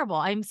is terrible.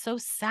 I'm so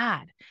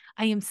sad.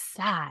 I am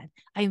sad.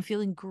 I am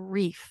feeling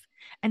grief.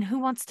 And who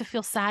wants to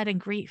feel sad and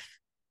grief?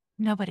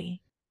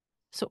 Nobody.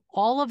 So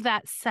all of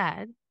that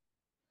said,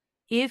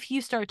 if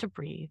you start to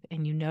breathe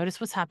and you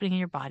notice what's happening in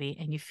your body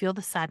and you feel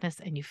the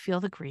sadness and you feel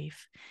the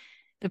grief,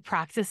 the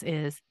practice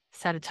is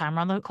set a timer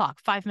on the clock,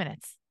 5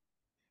 minutes,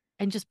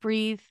 and just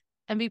breathe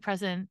and be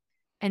present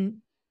and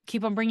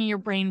keep on bringing your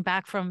brain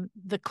back from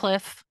the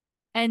cliff.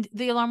 And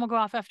the alarm will go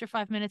off after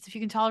 5 minutes. If you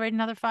can tolerate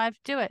another 5,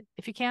 do it.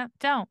 If you can't,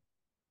 don't.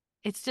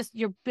 It's just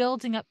you're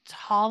building up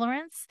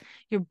tolerance.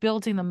 You're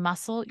building the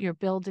muscle. You're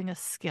building a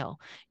skill.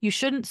 You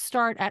shouldn't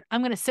start at, I'm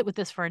going to sit with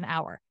this for an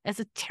hour. That's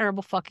a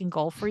terrible fucking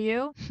goal for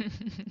you.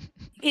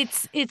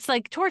 It's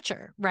like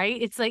torture,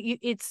 right? It's like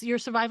it's your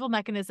survival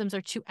mechanisms are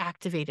too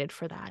activated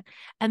for that.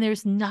 And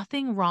there's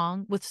nothing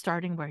wrong with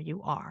starting where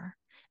you are.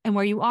 And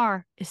where you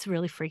are is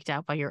really freaked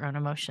out by your own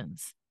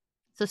emotions.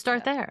 So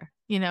start there.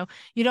 You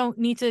don't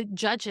need to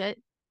judge it.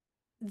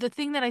 The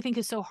thing that I think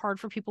is so hard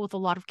for people with a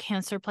lot of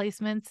cancer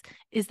placements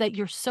is that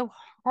you're so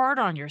hard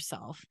on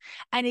yourself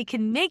and it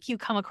can make you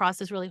come across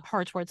as really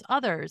hard towards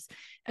others.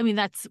 I mean,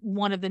 that's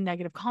one of the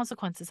negative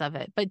consequences of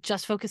it, but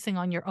just focusing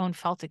on your own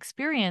felt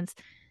experience,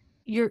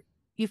 you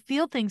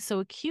feel things so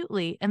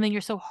acutely and then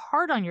you're so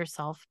hard on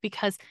yourself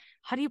because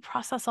how do you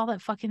process all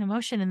that fucking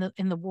emotion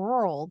in the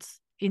world,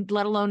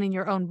 let alone in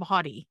your own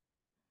body?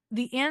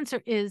 The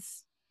answer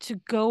is to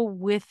go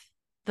with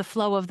the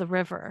flow of the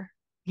river,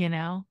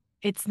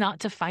 It's not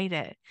to fight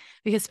it,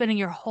 because spending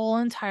your whole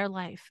entire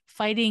life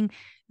fighting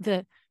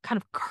the kind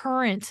of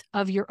current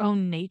of your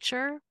own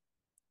nature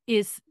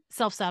is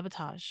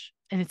self-sabotage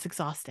and it's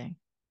exhausting.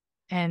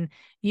 And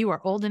you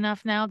are old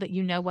enough now that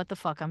you know what the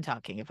fuck I'm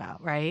talking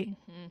about, right?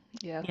 Mm-hmm.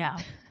 Yeah. Yeah.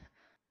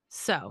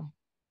 So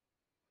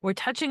we're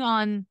touching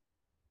on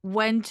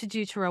when to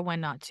do tarot, when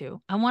not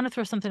to. I want to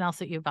throw something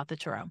else at you about the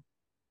tarot.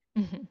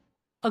 Mm-hmm.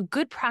 A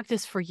good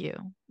practice for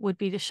you would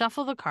be to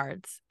shuffle the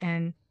cards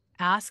and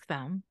ask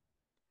them,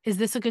 is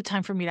this a good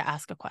time for me to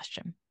ask a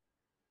question?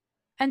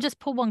 And just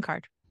pull one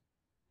card,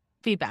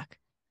 feedback.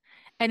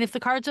 And if the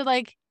cards are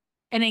like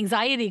an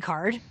anxiety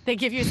card, they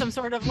give you some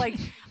sort of like,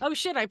 oh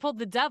shit, I pulled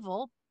the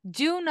devil.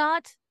 Do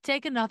not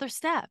take another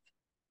step.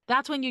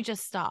 That's when you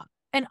just stop.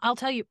 And I'll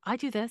tell you, I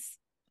do this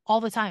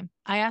all the time.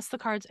 I ask the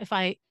cards if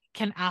I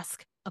can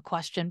ask a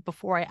question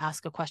before I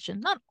ask a question.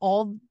 Not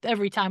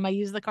every time I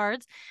use the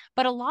cards,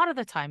 but a lot of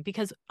the time,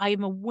 because I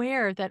am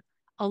aware that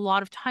a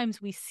lot of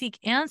times we seek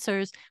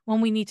answers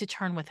when we need to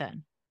turn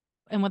within.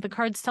 And when the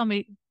cards tell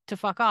me to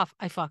fuck off,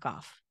 I fuck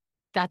off.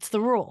 That's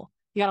the rule.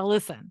 You got to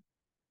listen.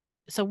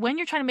 So when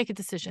you're trying to make a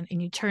decision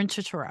and you turn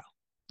to tarot,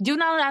 do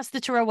not ask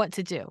the tarot what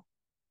to do,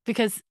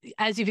 because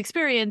as you've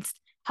experienced,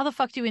 how the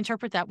fuck do you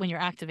interpret that when you're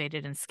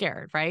activated and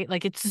scared, right?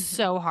 Like it's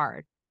so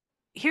hard.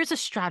 Here's a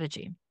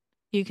strategy.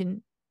 You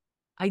can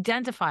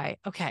identify,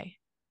 okay,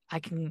 I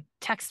can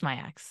text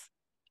my ex.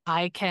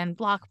 I can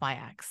block my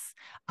ex.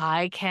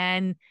 I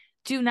can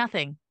do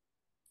nothing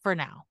for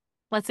now.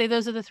 Let's say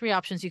those are the three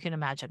options you can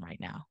imagine right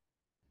now.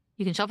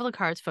 You can shuffle the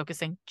cards,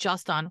 focusing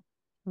just on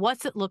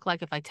what's it look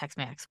like if I text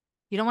my ex.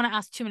 You don't want to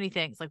ask too many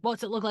things like,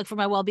 what's it look like for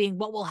my well being?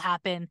 What will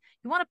happen?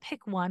 You want to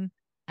pick one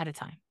at a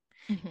time.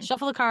 Mm-hmm.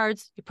 Shuffle the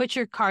cards. You put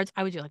your cards,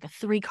 I would do like a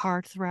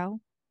 3-card throw,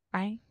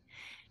 right?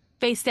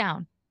 Face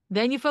down.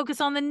 Then you focus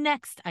on the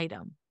next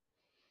item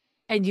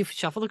and you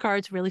shuffle the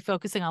cards, really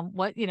focusing on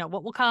what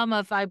will come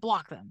if I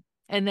block them.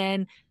 And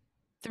then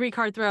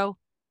 3-card throw,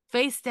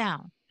 face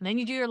down. And then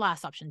you do your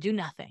last option, do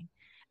nothing.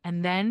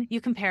 And then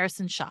you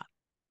comparison shop.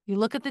 You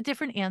look at the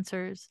different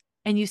answers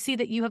and you see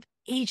that you have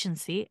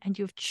agency and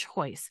you have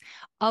choice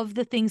of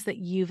the things that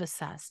you've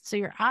assessed. So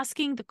you're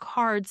asking the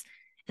cards,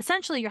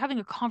 essentially, you're having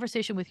a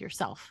conversation with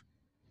yourself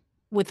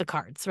with the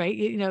cards, right?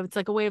 It's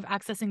like a way of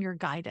accessing your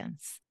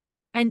guidance.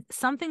 And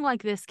something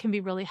like this can be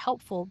really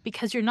helpful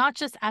because you're not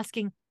just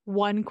asking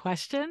one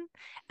question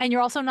and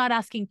you're also not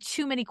asking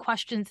too many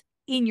questions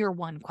in your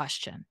one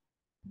question.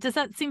 Does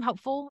that seem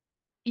helpful?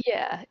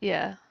 Yeah,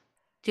 yeah.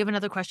 Do you have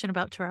another question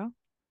about tarot?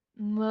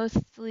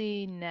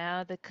 Mostly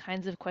now, the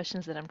kinds of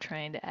questions that I'm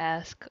trying to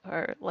ask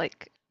are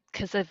like,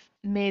 because I've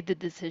made the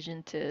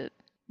decision to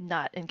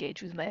not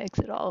engage with my ex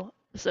at all.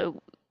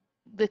 So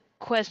the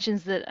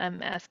questions that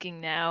I'm asking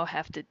now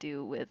have to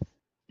do with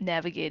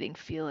navigating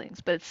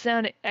feelings. But it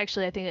sounded,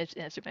 actually, I think I just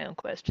answered my own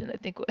question. I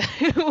think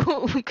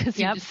because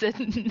you Yep. just said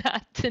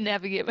not to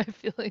navigate my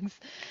feelings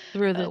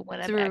when I'm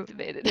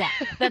activated. Yeah,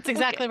 that's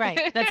exactly Okay.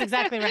 right. That's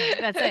exactly right.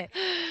 That's it.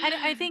 And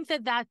I think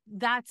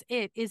that's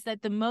it, is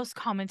that the most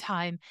common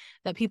time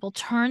that people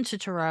turn to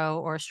tarot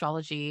or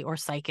astrology or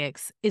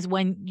psychics is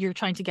when you're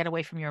trying to get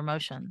away from your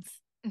emotions.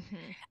 Mhm.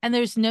 And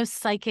there's no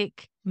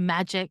psychic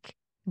magic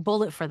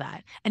bullet for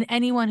that. And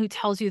anyone who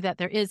tells you that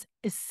there is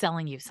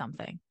selling you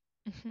something,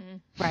 Mhm.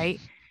 right?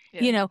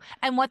 Yeah.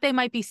 And what they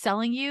might be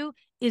selling you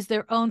is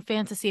their own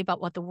fantasy about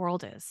what the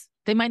world is.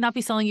 They might not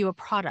be selling you a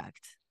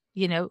product.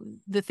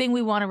 The thing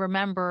we want to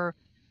remember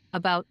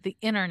about the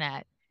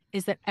internet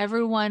is that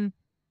everyone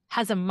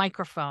has a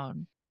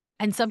microphone,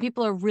 and some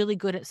people are really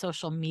good at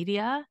social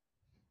media,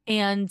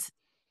 and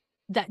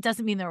that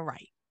doesn't mean they're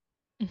right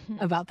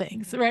Mhm. about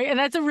things, Mhm. right? And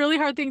that's a really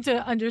hard thing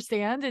to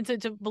understand and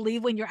to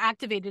believe when you're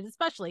activated,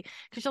 especially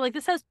because you're like,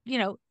 this has,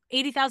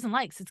 80,000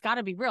 likes. It's got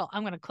to be real.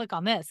 I'm going to click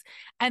on this.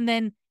 And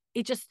then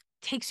it just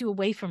takes you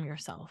away from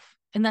yourself.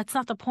 And that's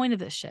not the point of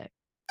this shit.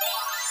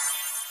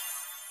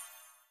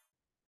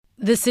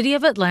 The city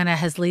of Atlanta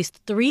has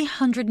leased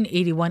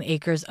 381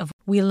 acres of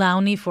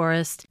Weelaunee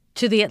Forest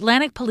to the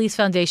Atlantic Police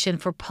Foundation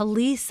for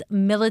police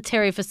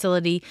military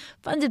facility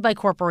funded by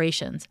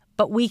corporations.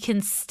 But we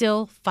can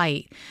still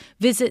fight.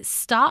 Visit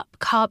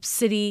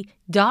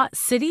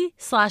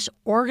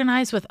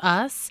stopcopcity.city/organize with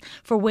us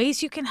for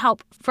ways you can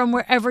help from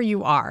wherever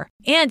you are.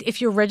 And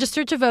if you're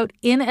registered to vote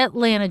in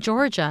Atlanta,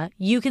 Georgia,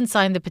 you can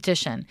sign the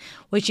petition,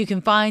 which you can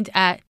find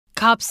at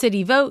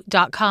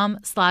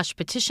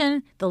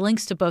copcityvote.com/petition. The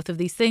links to both of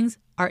these things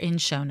are in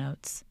show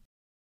notes.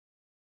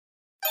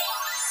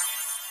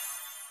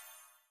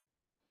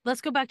 Let's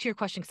go back to your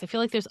question because I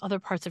feel like there's other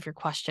parts of your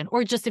question,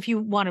 or just if you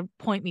want to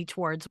point me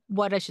towards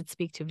what I should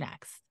speak to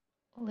next.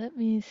 Let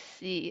me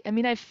see. I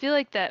mean, I feel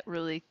like that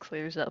really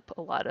clears up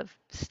a lot of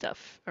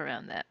stuff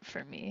around that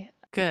for me.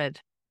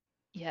 Good.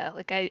 Yeah,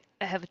 like I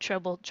have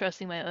trouble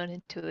trusting my own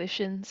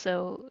intuition.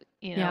 So,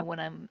 Yep. when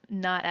I'm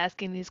not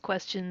asking these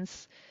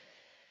questions,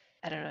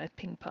 I don't know, it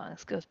ping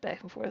pongs, goes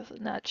back and forth.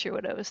 Not sure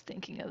what I was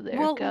thinking of there.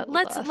 Well, Got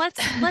let's lost. let's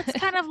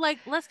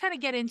let's kind of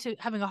get into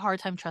having a hard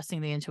time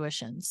trusting the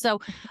intuition. So,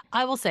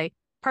 I will say,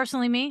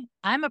 personally,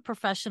 I'm a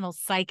professional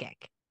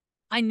psychic.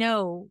 I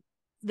know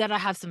that I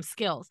have some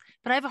skills,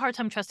 but I have a hard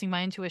time trusting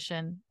my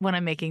intuition when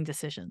I'm making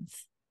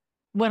decisions,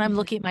 when I'm Mhm.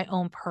 looking at my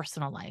own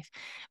personal life.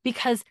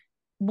 Because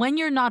when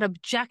you're not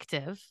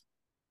objective,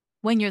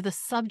 when you're the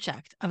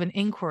subject of an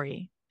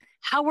inquiry,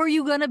 how are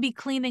you going to be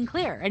clean and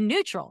clear and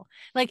neutral?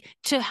 Like,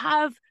 to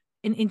have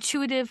an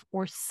intuitive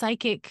or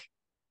psychic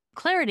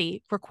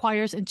clarity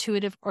requires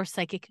intuitive or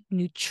psychic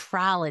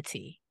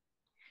neutrality.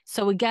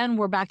 So again,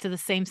 we're back to the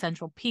same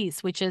central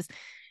piece, which is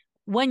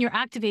when you're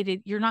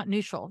activated, you're not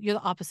neutral. You're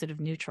the opposite of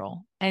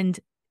neutral. And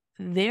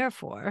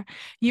therefore,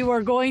 you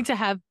are going to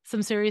have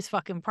some serious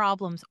fucking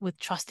problems with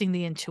trusting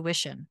the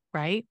intuition,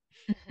 right?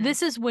 Mhm.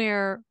 This is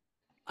where,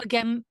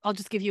 again, I'll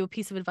just give you a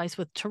piece of advice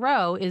with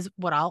tarot. Is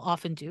what I'll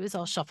often do is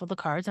I'll shuffle the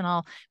cards and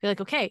I'll be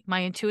like, okay,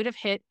 my intuitive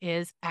hit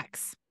is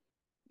X.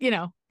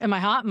 Am I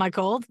hot? Am I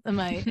cold? Where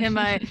am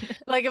I?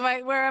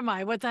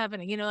 What's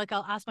happening? Like,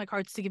 I'll ask my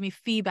cards to give me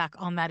feedback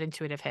on that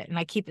intuitive hit. And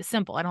I keep it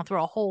simple. I don't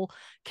throw a whole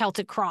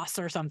Celtic cross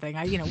or something.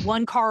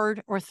 One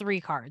card or 3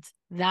 cards.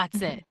 That's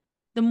Mhm. it.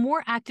 The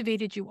more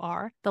activated you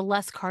are, the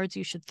less cards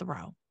you should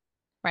throw.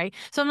 Right.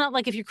 So I'm not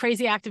like, if you're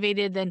crazy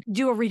activated, then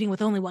do a reading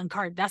with only 1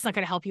 card. That's not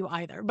going to help you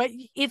either. But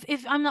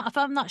if I'm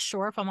not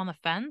sure, if I'm on the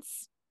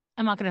fence,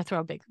 I'm not going to throw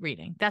a big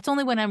reading. That's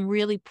only when I'm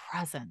really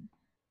present.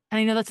 And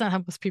I know that's not how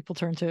most people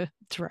turn to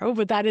tarot,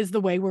 but that is the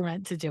way we're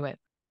meant to do it.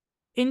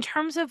 In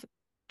terms of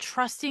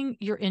trusting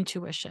your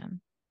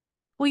intuition,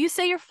 will you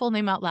say your full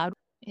name out loud?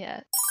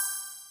 Yeah.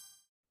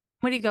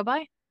 What do you go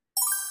by?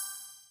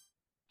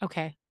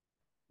 Okay.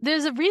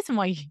 There's a reason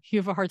why you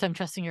have a hard time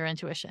trusting your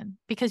intuition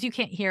because you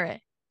can't hear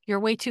it. You're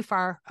way too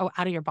far out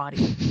of your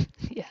body.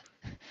 Yeah.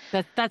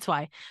 That's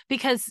why.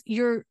 Because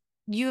you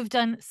have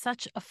done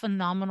such a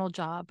phenomenal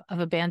job of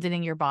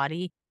abandoning your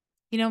body.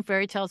 You know, in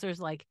fairy tales, there's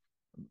like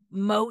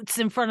moats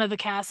in front of the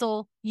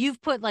castle.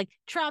 You've put like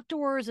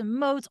trapdoors and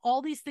moats,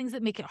 all these things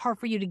that make it hard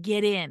for you to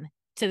get in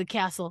to the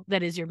castle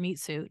that is your meat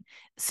suit.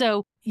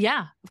 So,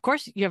 yeah, of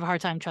course, you have a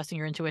hard time trusting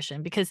your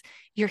intuition because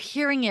you're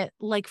hearing it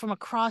like from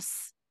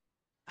across.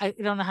 I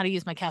don't know how to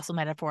use my castle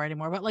metaphor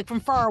anymore, but like from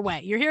far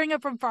away. You're hearing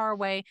it from far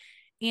away.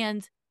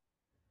 And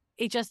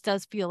it just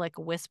does feel like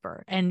a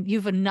whisper. And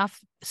you've enough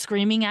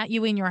screaming at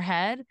you in your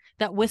head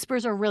that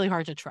whispers are really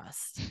hard to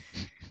trust.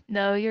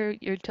 No, you're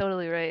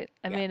totally right.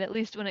 I Yeah. mean, at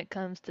least when it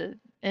comes to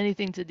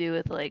anything to do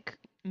with like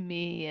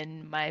me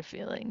and my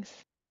feelings.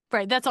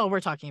 Right. That's all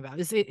we're talking about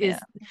Yeah. is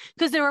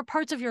because there are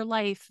parts of your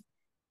life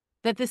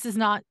that this is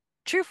not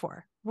true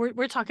for.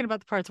 We're talking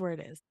about the parts where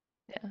it is.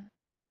 Yeah.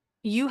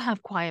 You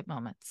have quiet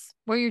moments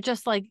where you're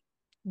just like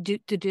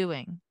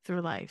doing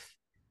through life.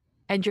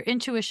 And your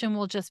intuition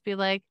will just be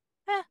like,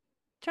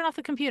 turn off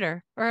the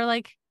computer or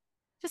like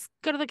just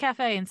go to the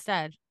cafe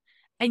instead.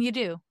 And you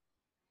do.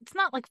 It's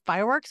not like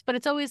fireworks, but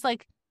it's always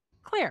like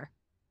clear.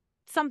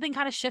 Something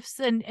kind of shifts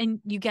and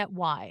you get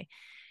why.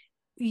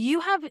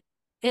 You have,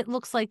 it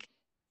looks like,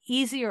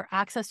 easier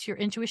access to your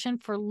intuition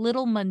for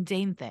little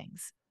mundane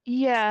things.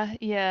 Yeah,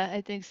 yeah,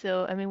 I think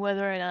so. I mean,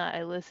 whether or not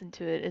I listen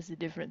to it is a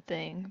different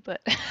thing, but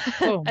I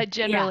Boom. Yeah.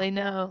 generally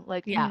know,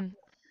 like, Yeah.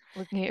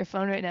 looking at your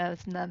phone right now,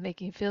 it's not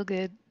making you feel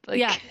good.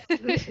 Yeah.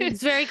 Like,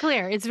 It's very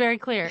clear. It's very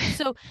clear.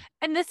 So,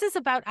 and this is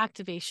about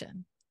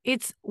activation.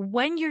 It's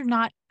when you're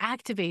not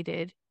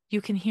activated,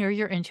 you can hear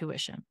your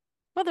intuition.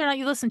 Whether or not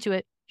you listen to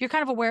it, you're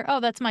kind of aware,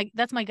 oh, that's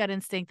my gut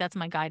instinct, that's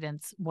my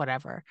guidance,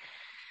 whatever.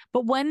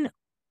 But when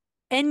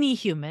any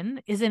human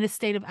is in a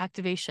state of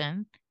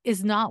activation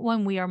is not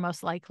when we are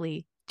most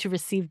likely to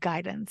receive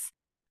guidance.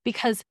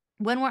 Because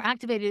when we're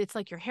activated, it's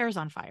like your hair's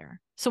on fire.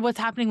 So what's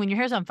happening when your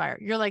hair's on fire?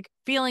 You're like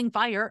feeling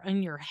fire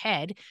in your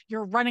head.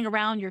 You're running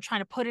around, you're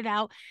trying to put it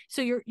out.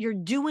 So you're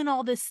doing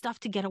all this stuff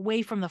to get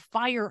away from the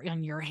fire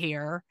in your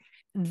hair.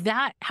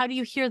 That how do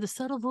you hear the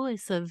subtle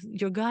voice of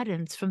your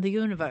guidance from the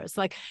universe?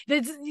 Like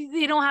they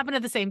don't happen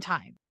at the same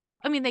time.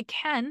 I mean, they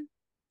can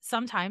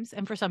sometimes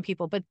and for some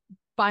people, but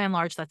by and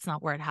large, that's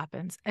not where it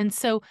happens. And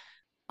so,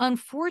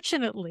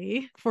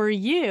 unfortunately for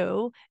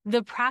you,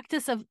 the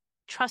practice of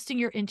trusting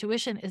your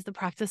intuition is the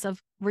practice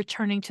of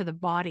returning to the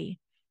body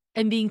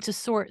and being to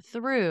sort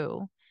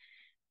through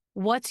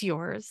what's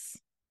yours,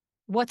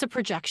 what's a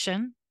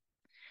projection,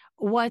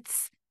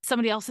 what's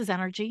somebody else's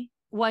energy,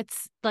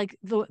 what's like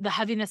the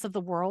heaviness of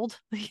the world,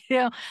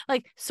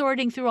 like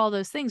sorting through all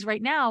those things.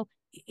 Right now,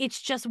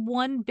 it's just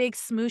one big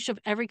smoosh of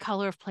every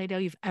color of Play-Doh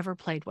you've ever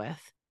played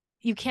with.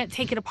 You can't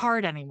take it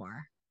apart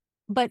anymore.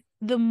 But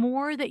the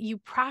more that you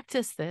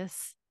practice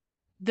this,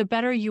 the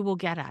better you will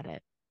get at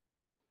it.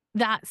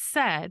 That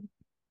said,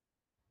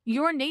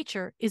 your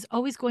nature is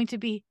always going to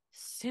be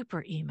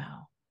super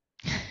emo.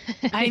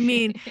 I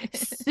mean,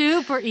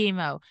 super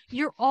emo.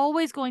 You're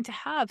always going to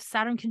have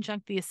Saturn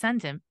conjunct the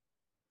ascendant,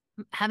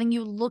 having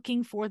you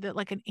looking for the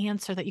like an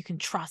answer that you can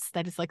trust,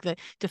 that is like the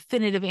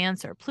definitive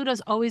answer.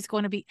 Pluto's always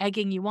going to be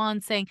egging you on,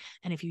 saying,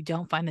 and if you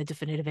don't find the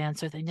definitive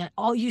answer, then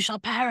all you shall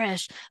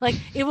perish. Like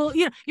it will,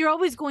 you're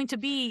always going to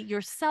be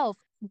yourself.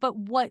 But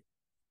what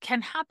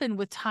can happen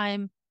with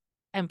time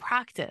and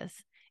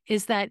practice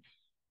is that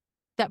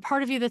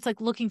part of you that's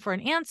like looking for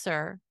an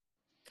answer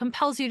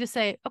compels you to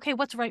say, okay,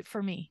 what's right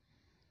for me?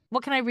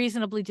 What can I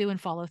reasonably do and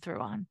follow through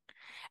on?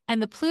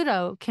 And the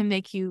Pluto can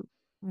make you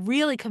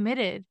really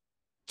committed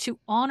to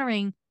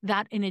honoring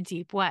that in a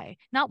deep way.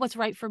 Not what's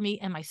right for me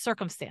and my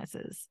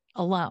circumstances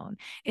alone.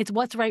 It's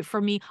what's right for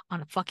me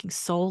on a fucking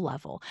soul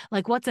level.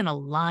 Like what's in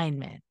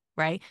alignment,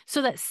 right?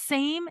 So that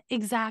same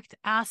exact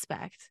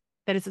aspect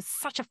that is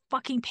such a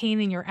fucking pain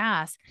in your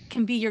ass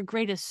can be your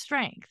greatest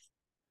strength.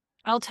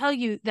 I'll tell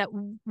you that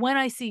when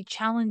I see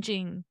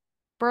challenging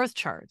birth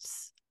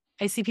charts,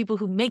 I see people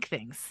who make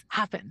things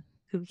happen,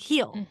 who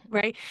heal,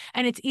 right?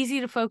 And it's easy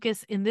to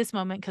focus in this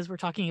moment because we're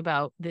talking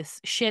about this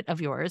shit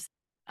of yours,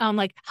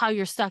 like how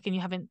you're stuck and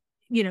you haven't,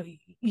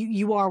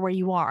 you are where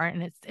you are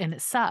and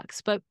it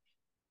sucks. But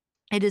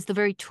it is the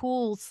very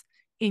tools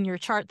in your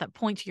chart that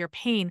point to your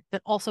pain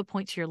that also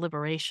point to your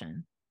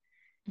liberation.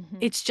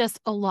 It's just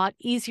a lot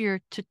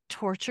easier to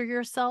torture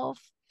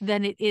yourself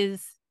than it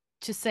is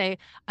to say,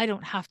 I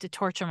don't have to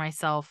torture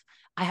myself.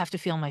 I have to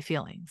feel my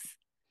feelings.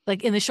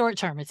 Like in the short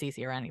term, it's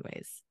easier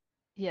anyways.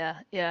 Yeah,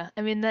 yeah.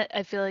 I mean, that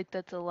I feel like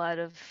that's a lot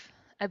of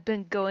I've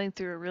been going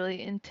through a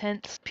really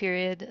intense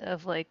period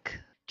of like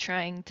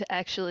trying to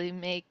actually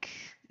make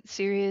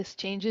serious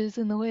changes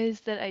in the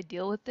ways that I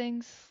deal with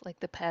things like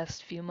the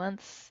past few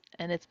months,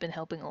 and it's been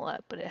helping a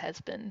lot, but it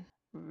has been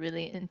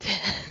really intense.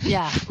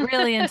 Yeah,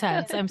 really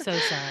intense. I'm so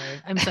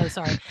sorry. I'm so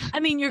sorry. I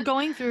mean, you're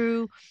going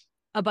through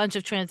a bunch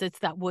of transits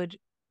that would,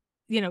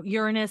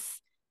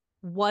 Uranus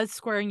was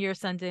squaring your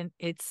ascendant.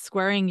 It's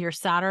squaring your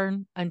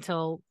Saturn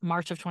until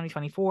March of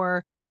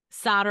 2024.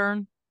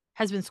 Saturn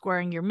has been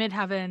squaring your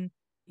midheaven.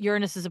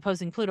 Uranus is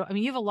opposing Pluto. I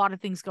mean, you have a lot of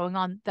things going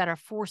on that are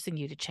forcing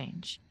you to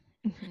change.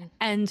 Hmm.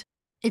 And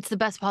it's the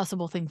best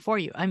possible thing for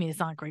you. I mean, it's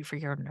not great for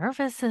your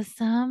nervous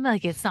system.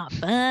 Like, it's not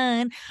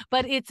fun,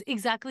 but it's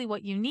exactly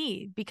what you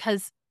need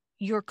because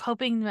your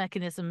coping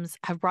mechanisms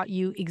have brought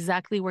you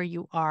exactly where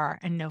you are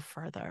and no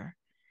further.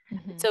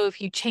 Hmm. So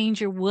if you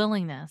change your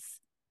willingness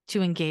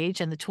to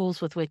engage and the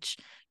tools with which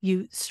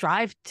you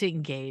strive to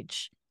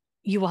engage,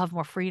 you will have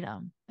more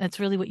freedom. That's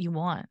really what you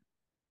want.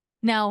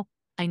 Now,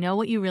 I know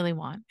what you really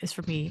want is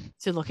for me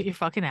to look at your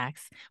fucking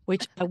ex,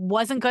 which I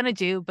wasn't going to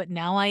do, but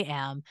now I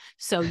am.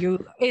 So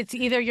it's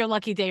either your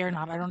lucky day or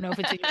not. I don't know if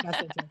it's in your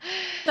best interest.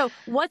 So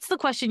what's the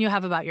question you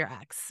have about your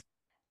ex?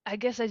 I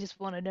guess I just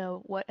want to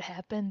know what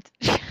happened.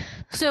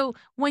 So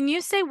when you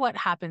say what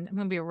happened, I'm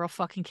going to be a real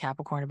fucking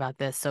Capricorn about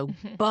this. So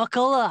Mhm.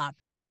 buckle up.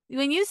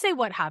 When you say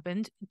what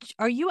happened,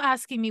 are you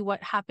asking me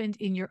what happened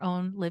in your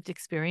own lived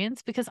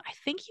experience? Because I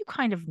think you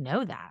kind of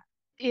know that.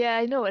 Yeah,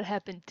 I know what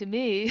happened to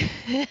me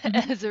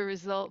Mhm. as a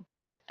result.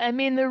 I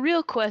mean, the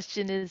real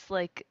question is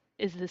like,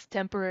 is this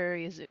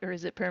temporary, or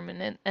is it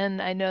permanent?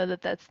 And I know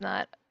that that's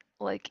not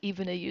like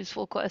even a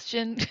useful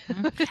question.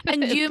 Mhm.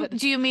 And do you But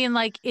do you mean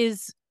like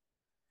is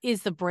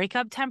the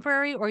breakup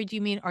temporary or do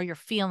you mean are your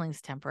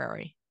feelings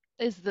temporary?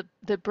 is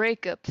the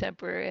breakup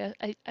temporary?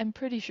 I'm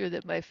pretty sure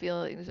that my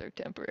feelings are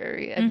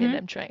temporary. I mean, Hmm.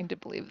 I'm trying to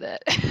believe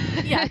that.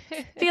 Yeah,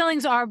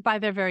 feelings are by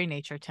their very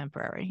nature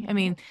temporary. I Mhm.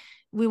 mean,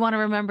 we want to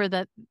remember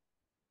that,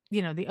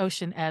 the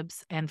ocean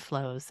ebbs and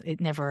flows. It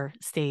never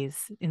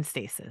stays in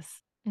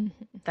stasis. Mhm.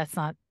 That's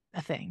not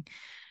a thing.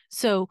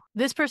 So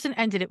this person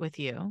ended it with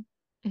you.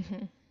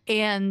 Mhm.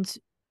 And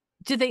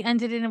did they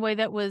end it in a way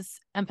that was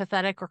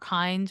empathetic or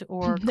kind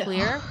or No.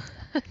 clear?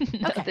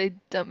 No, Okay, they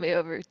dumped me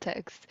over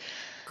text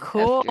after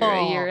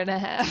a year cool. and a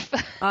half.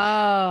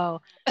 Oh,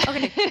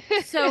 okay.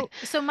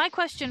 So my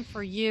question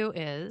for you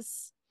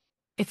is,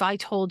 if I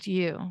told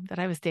you that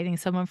I was dating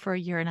someone for a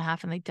year and a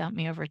half and they dumped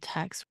me over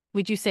text,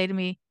 would you say to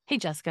me, "Hey,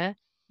 Jessica,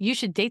 you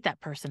should date that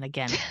person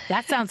again"?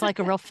 That sounds like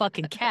a real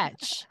fucking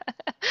catch.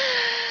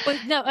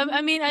 But no,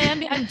 I mean,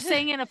 I'm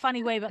saying it in a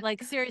funny way, but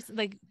like seriously,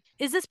 like,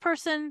 is this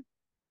person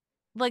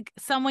like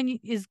someone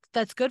is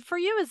that's good for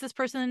you? Is this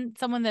person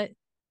someone that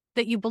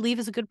you believe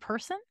is a good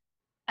person?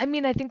 I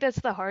mean, I think that's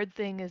the hard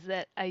thing is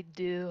that I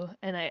do,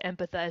 and I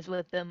empathize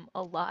with them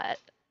a lot.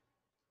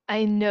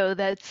 I know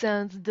that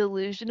sounds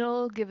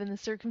delusional given the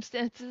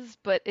circumstances,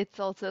 but it's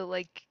also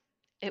like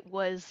it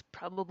was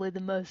probably the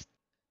most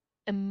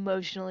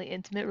emotionally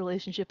intimate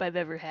relationship I've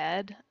ever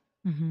had.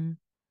 Hmm.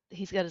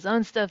 He's got his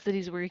own stuff that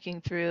he's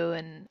working through,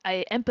 and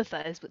I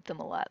empathize with them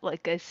a lot.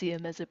 Like, I see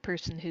him as a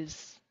person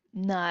who's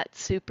not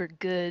super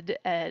good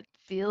at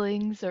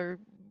feelings or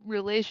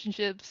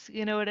relationships,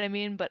 you know what I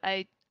mean? But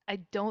I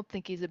don't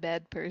think he's a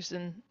bad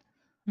person.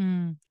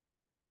 Mm.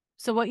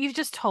 So what you've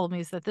just told me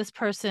is that this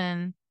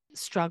person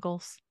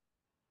struggles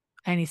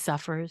and he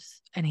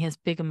suffers and he has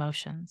big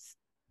emotions.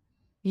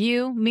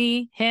 You,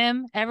 me,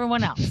 him,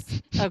 everyone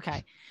else.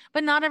 Okay.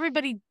 But not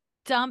everybody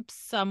dumps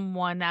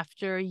someone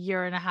after a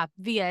year and a half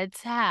via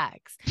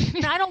text.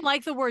 And I don't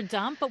like the word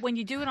dump, but when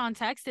you do it on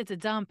text, it's a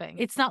dumping.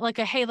 It's not like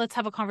a, hey, let's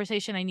have a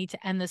conversation. I need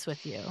to end this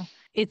with you.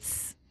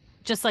 It's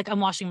just like I'm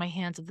washing my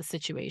hands of the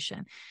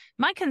situation.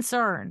 My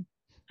concern,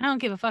 I don't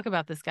give a fuck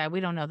about this guy. We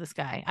don't know this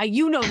guy.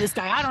 You know this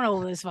guy. I don't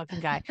know this fucking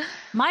guy.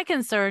 My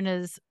concern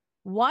is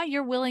why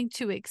you're willing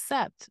to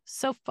accept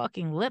so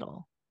fucking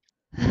little.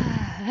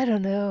 I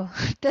don't know.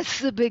 That's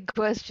the big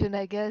question,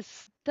 I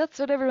guess. That's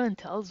what everyone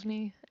tells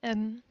me.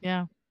 And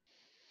Yeah.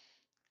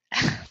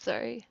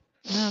 sorry.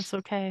 No, it's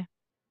okay.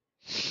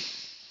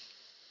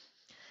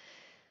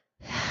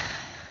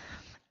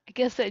 I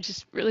guess I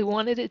just really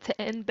wanted it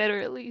to end better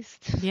at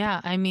least.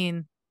 Yeah, I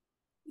mean,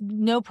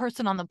 no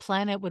person on the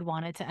planet would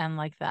want it to end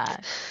like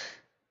that.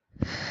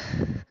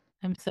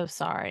 I'm so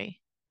sorry.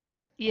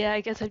 Yeah,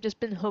 I guess I've just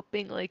been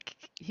hoping like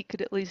he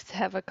could at least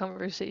have a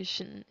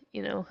conversation,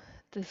 you know.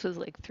 This was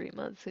like 3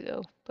 months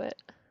ago, but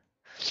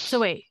So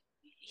wait,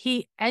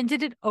 he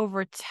ended it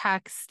over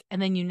text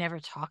and then you never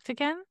talked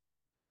again?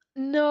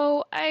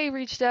 no, I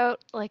reached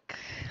out like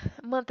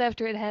a month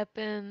after it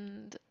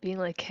happened, being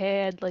like,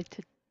 "Hey, I'd like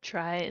to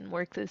try and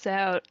work this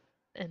out."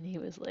 And he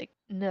was like,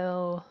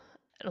 "No,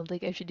 I don't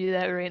think I should do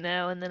that right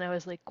now." And then I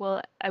was like,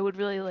 "Well, I would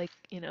really like,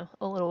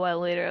 a little while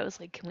later, I was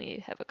like, "Can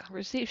we have a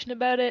conversation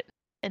about it?"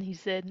 And he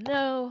said,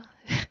 "No."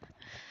 Uh,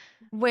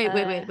 Wait.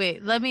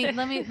 Let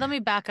me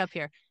back up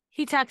here.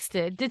 He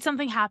texted. Did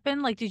something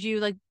happen? Like, did you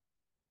like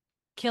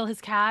kill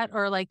his cat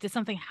or like did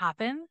something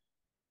happen?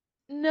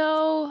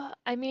 no,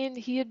 I mean,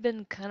 he had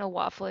been kind of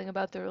waffling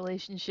about the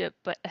relationship,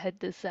 but had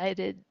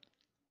decided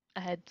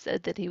I had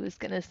said that he was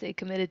going to stay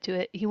committed to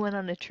it. He went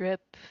on a trip,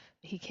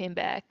 he came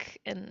back,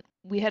 and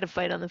we had a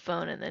fight on the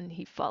phone, and then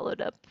he followed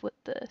up with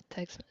the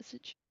text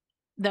message.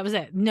 That was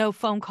it. No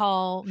phone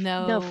call,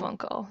 No no. phone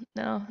call.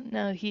 No,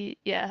 no,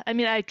 yeah. I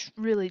mean,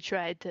 really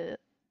tried to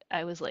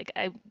I was like,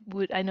 I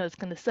know it's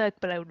gonna suck,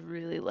 but I would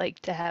really like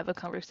to have a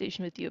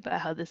conversation with you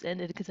about how this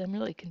ended because I'm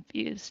really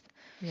confused.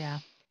 Yeah.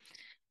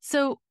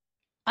 So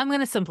I'm going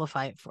to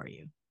simplify it for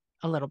you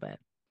a little bit.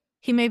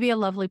 He may be a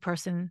lovely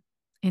person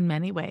in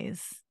many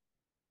ways,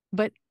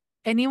 but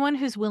anyone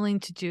who's willing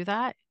to do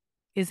that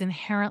is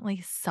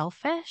inherently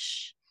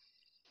selfish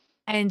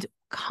and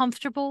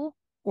comfortable,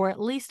 or at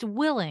least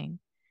willing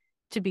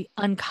to be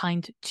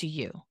unkind to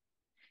you,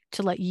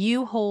 to let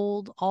you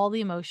hold all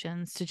the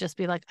emotions, to just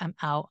be like, I'm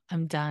out,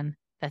 I'm done,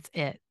 that's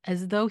it,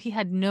 as though he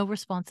had no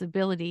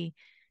responsibility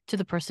to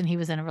the person he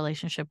was in a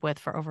relationship with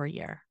for over a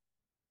year.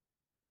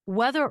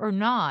 Whether or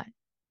not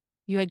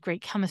you had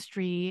great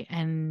chemistry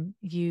and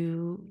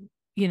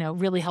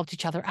really helped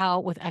each other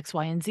out with X,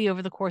 Y, and Z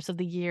over the course of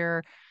the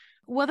year,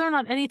 whether or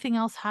not anything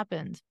else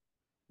happened,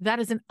 that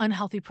is an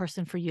unhealthy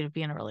person for you to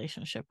be in a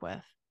relationship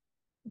with,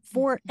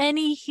 for Mhm.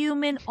 any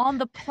human on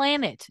the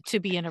planet to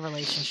be in a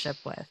relationship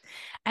with.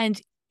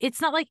 And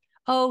it's not like,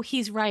 oh,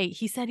 he's right,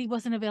 he said he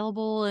wasn't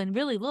available, and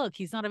really, look,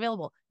 he's not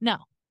available. No,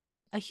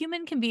 a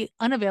human can be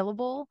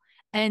unavailable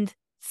and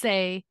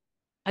say,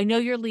 I know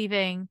you're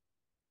leaving,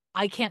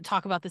 I can't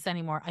talk about this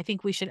anymore, I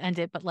think we should end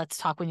it, but let's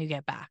talk when you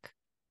get back.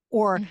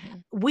 Or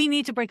Mhm. we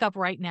need to break up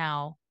right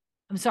now.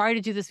 I'm sorry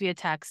to do this via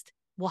text.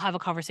 We'll have a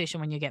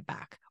conversation when you get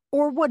back.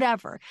 Or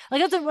whatever.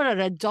 Like that's what an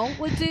adult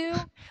would do.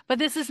 But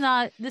this is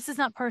not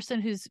person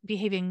who's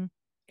behaving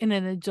in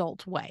an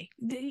adult way.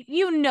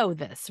 You know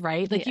this,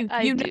 right? Like Yeah,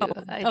 I you do. know.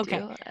 I Okay.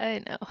 do.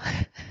 I know.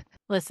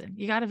 Listen,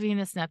 you got a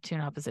Venus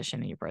Neptune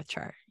opposition in your birth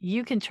chart.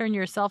 You can turn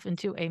yourself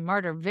into a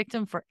martyr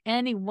victim for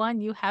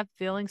anyone you have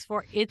feelings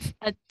for. It's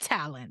a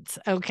talent,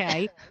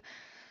 okay?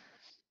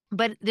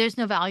 But there's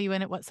no value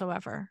in it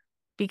whatsoever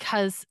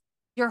because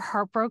you're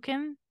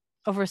heartbroken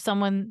over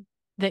someone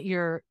that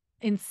you're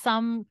in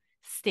some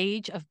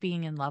stage of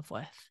being in love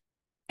with.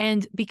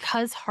 And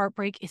because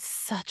heartbreak is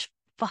such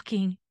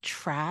fucking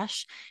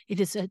trash, it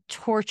is a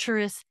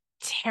torturous,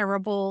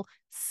 terrible,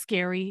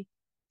 scary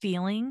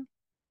feeling.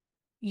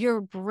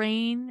 Your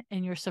brain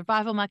and your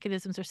survival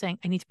mechanisms are saying,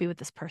 I need to be with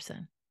this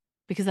person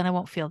because then I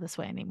won't feel this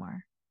way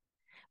anymore.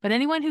 But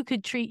anyone who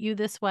could treat you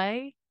this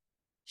way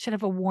should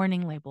have a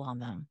warning label on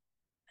them.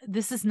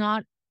 This is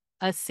not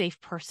a safe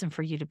person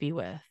for you to be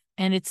with.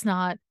 And it's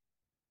not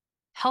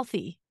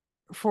healthy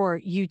for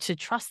you to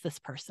trust this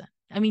person.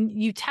 I mean,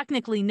 you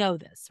technically know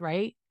this,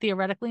 right?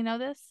 Theoretically know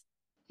this.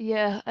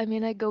 Yeah, I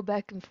mean, I go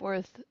back and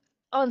forth.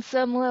 On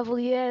some level,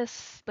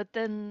 yes, but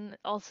then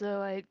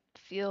also I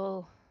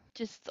feel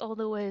just all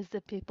the ways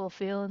that people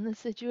feel in this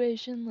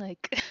situation.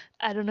 Like,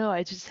 I don't know,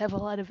 I just have a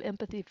lot of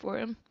empathy for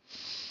him.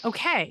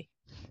 Okay.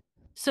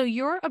 So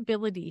your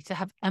ability to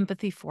have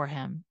empathy for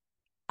him,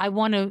 I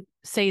want to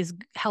say is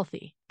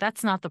healthy.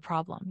 That's not the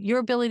problem. Your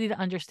ability to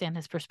understand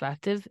his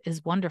perspective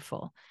is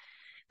wonderful.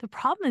 The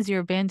problem is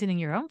you're abandoning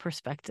your own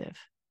perspective.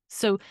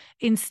 So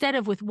instead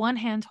of with one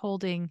hand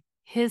holding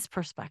his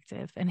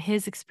perspective and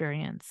his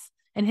experience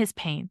and his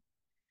pain,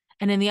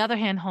 and in the other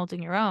hand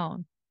holding your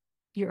own,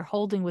 you're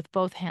holding with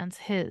both hands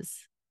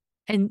his.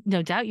 And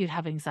no doubt you'd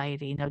have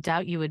anxiety. No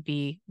doubt you would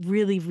be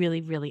really,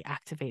 really, really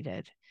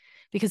activated.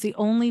 Because the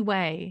only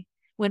way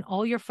when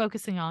all you're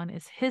focusing on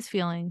is his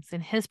feelings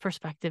and his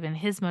perspective and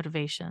his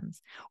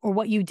motivations, or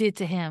what you did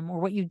to him or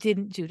what you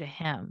didn't do to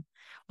him,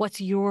 what's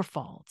your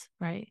fault,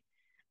 right?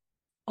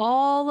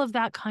 All of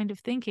that kind of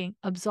thinking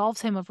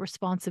absolves him of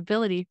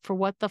responsibility for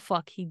what the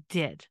fuck he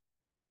did.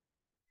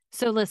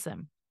 So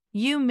listen,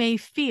 you may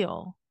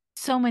feel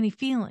so many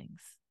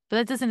feelings, but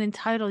that doesn't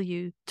entitle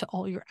you to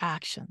all your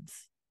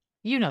actions.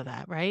 You know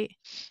that, right?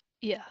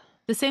 Yeah.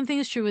 The same thing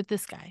is true with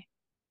this guy.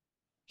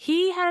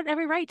 He had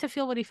every right to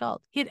feel what he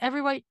felt. He had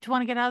every right to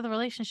want to get out of the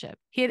relationship.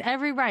 He had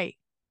every right.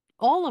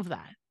 All of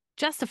that.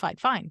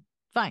 Justified. Fine.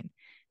 Fine.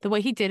 The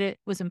way he did it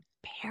was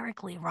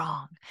empirically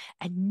wrong.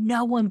 And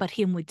no one but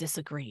him would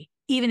disagree.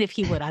 Even if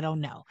he would, I don't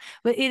know.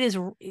 But it is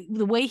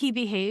the way he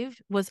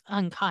behaved was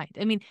unkind.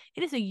 I mean,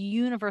 it is a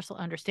universal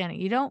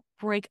understanding. You don't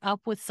break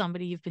up with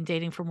somebody you've been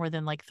dating for more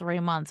than like 3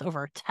 months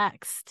over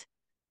text.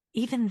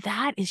 Even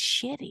that is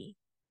shitty.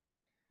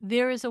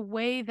 There is a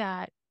way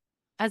that,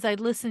 as I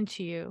listen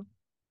to you,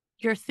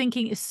 your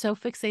thinking is so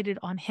fixated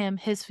on him,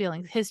 his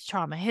feelings, his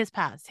trauma, his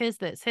past, his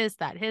this, his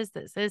that, his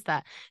this, his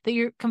that, that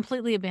you're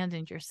completely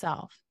abandoned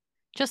yourself,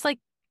 just like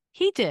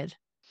he did.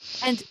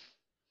 And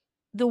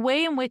the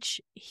way in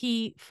which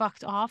he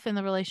fucked off in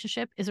the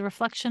relationship is a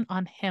reflection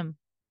on him.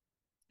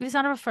 It is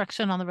not a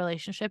reflection on the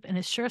relationship, and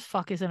it sure as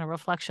fuck isn't a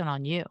reflection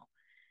on you.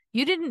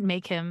 You didn't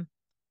make him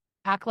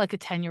act like a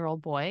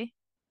 10-year-old boy.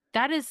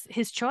 That is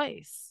his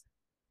choice.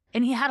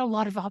 And he had a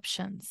lot of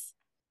options.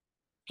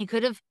 He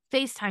could have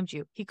FaceTimed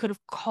you. He could have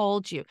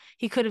called you.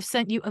 He could have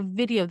sent you a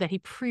video that he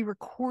pre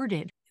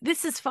recorded.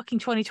 This is fucking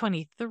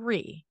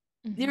 2023.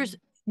 There's Hmm.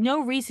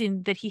 no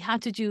reason that he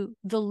had to do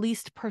the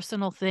least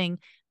personal thing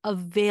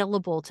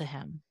available to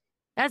him.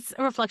 That's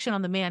a reflection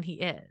on the man he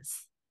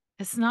is.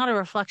 It's not a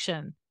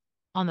reflection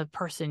on the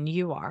person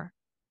you are.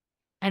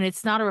 And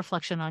it's not a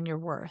reflection on your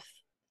worth.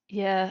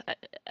 Yeah,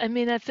 I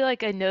mean, I feel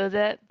like I know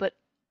that, but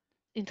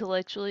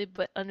intellectually,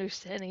 but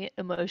understanding it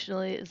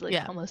emotionally is like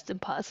Yeah. almost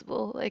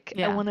impossible. Like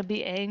I Yeah. want to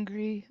be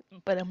angry,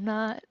 but I'm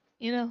not,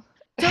 you know?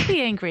 Don't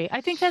be angry.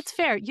 I think that's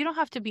fair. You don't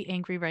have to be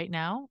angry right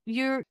now.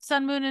 You're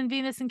Sun, Moon, and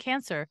Venus in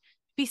Cancer.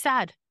 Be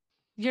sad.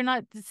 You're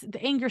not,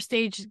 the anger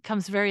stage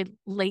comes very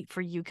late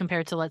for you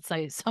compared to, let's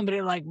say,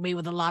 somebody like me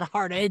with a lot of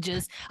hard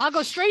edges. I'll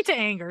go straight to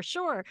anger,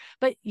 sure.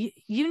 But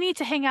you need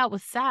to hang out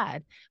with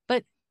sad.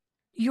 But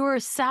your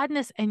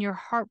sadness and your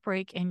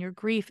heartbreak and your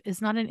grief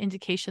is not an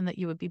indication that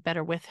you would be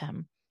better with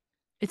him.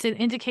 It's an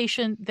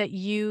indication that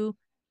you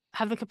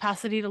have the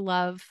capacity to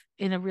love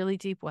in a really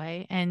deep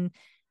way, and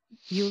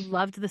you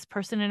loved this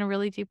person in a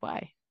really deep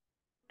way.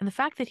 And the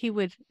fact that he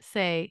would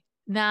say,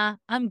 nah,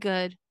 I'm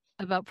good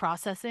about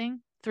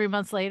processing 3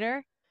 months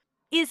later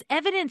is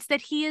evidence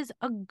that he is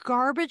a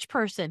garbage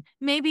person.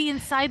 Maybe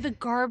inside the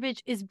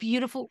garbage is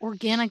beautiful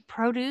organic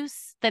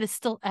produce that is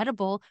still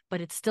edible,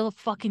 but it's still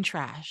fucking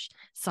trash.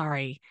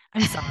 Sorry.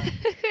 I'm sorry.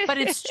 But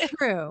it's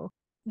true.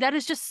 That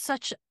is just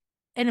such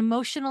an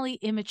emotionally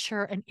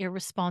immature and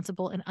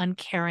irresponsible and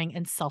uncaring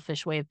and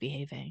selfish way of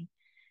behaving.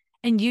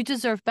 And you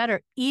deserve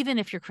better, even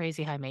if you're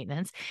crazy high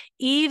maintenance,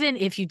 even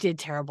if you did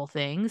terrible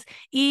things,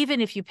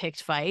 even if you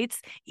picked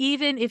fights,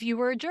 even if you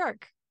were a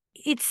jerk.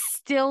 It's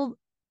still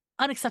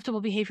unacceptable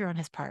behavior on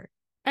his part.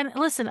 And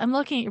listen, I'm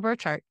looking at your birth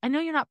chart. I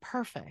know you're not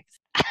perfect.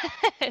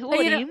 What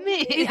do you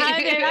mean?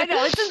 I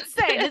know it's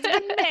insane. It's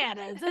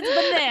bananas.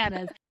 It's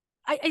bananas.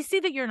 I see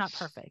that you're not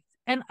perfect.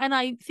 And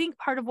I think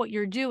part of what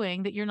you're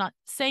doing that you're not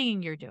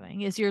saying you're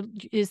doing is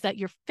that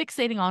you're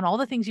fixating on all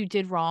the things you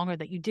did wrong or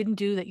that you didn't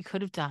do that you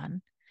could have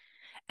done.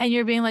 And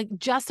you're being like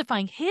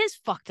justifying his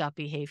fucked up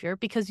behavior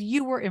because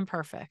you were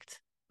imperfect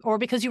or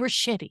because you were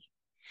shitty.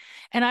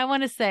 And I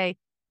want to say,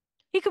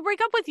 he could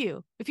break up with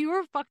you. If you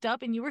were fucked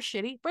up and you were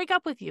shitty, break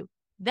up with you.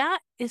 That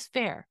is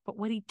fair. But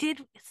what he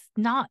did is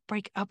not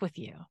break up with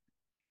you.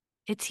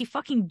 It's he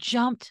fucking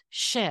jumped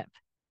ship.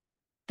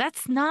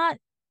 That's not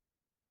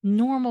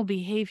normal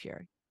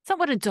behavior. It's not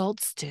what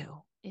adults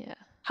do. Yeah.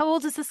 How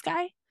old is this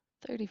guy?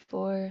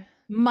 34.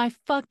 My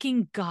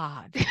fucking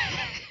God.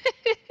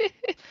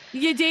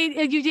 You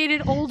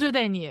dated older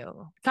than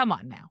you. Come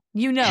on now.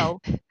 You know,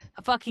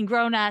 a fucking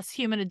grown ass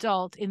human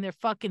adult in their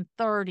fucking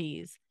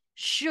 30s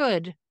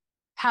should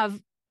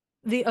have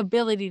the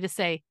ability to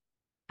say,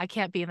 I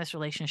can't be in this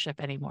relationship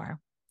anymore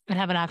and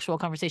have an actual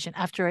conversation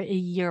after a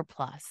year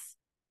plus.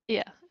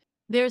 Yeah.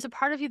 There's a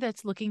part of you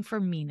that's looking for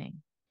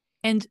meaning.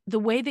 And the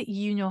way that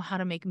you know how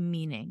to make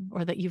meaning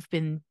or that you've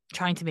been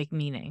trying to make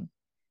meaning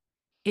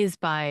is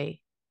by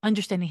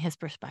understanding his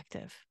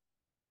perspective.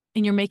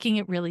 And you're making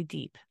it really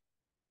deep.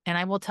 And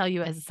I will tell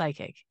you as a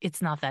psychic,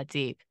 it's not that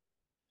deep.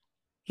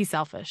 He's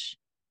selfish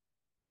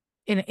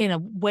in a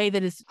way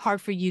that is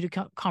hard for you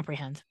to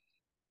comprehend.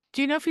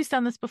 Do you know if he's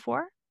done this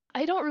before?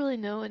 I don't really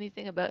know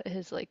anything about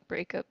his like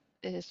breakup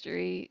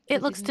history. It Does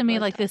he looks to me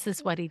like like talk this is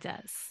about what he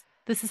does.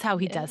 This is how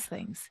he Yeah. does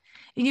things.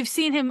 And you've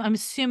seen him, I'm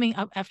assuming,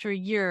 after a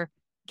year,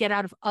 get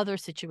out of other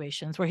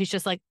situations where he's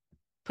just like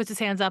puts his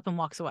hands up and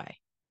walks away.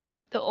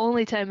 The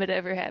only time it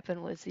ever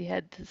happened was he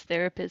had this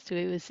therapist who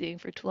he was seeing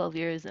for 12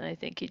 years, and I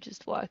think he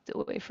just walked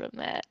away from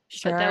that.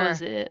 But that was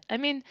Sure. it. I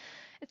mean,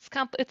 it's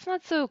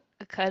not so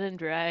cut and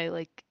dry.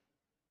 Like,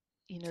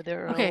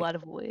 there are a Okay. lot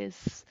of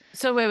ways.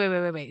 So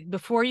wait.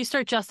 Before you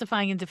start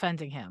justifying and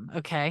defending him,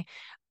 okay?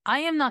 I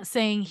am not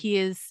saying he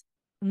is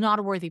not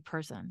a worthy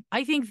person.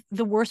 I think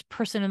the worst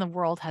person in the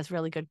world has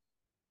really good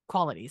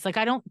qualities. Like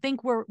I don't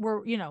think we're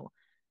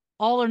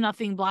all or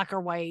nothing, black or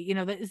white.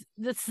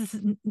 This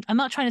is I'm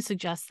not trying to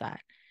suggest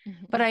that.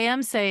 But Hmm. I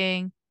am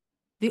saying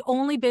the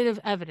only bit of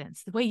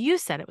evidence, the way you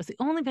said it was the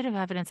only bit of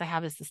evidence I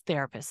have is this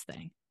therapist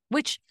thing,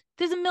 which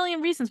there's a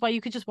million reasons why you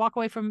could just walk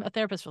away from a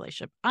therapist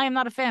relationship. I am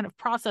not a fan of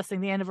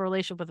processing the end of a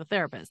relationship with a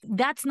therapist.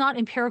 That's not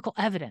empirical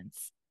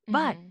evidence,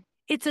 but Hmm.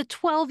 it's a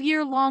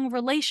 12-year long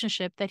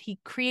relationship that he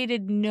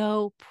created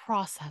no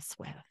process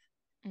with.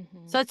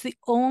 Hmm. So that's the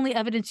only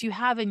evidence you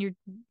have, and you're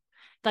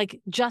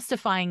like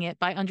justifying it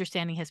by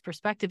understanding his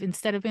perspective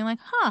instead of being like,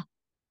 huh,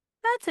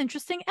 that's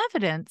interesting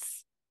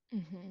evidence.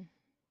 Hmm.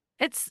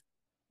 It's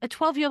a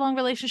 12-year long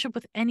relationship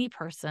with any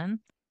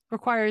person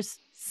requires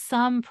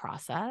some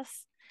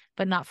process,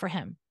 but not for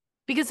him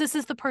because this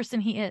is the person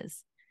he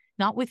is,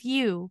 not with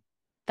you.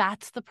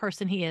 That's the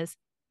person he is,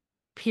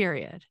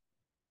 period.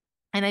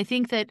 And I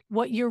think that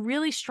what you're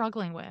really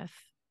struggling with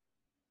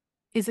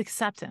is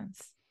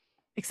acceptance,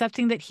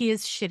 accepting that he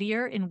is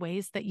shittier in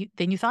ways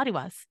than you thought he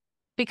was,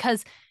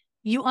 because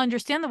you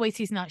understand the ways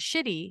he's not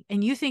shitty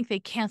and you think they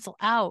cancel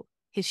out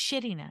his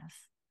shittiness.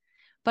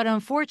 But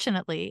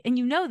unfortunately, and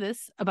you know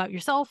this about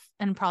yourself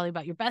and probably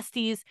about your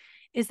besties,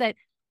 is that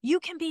you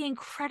can be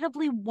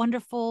incredibly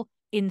wonderful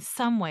in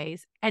some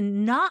ways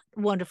and not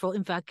wonderful,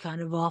 in fact,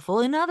 kind of awful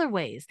in other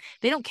ways.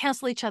 They don't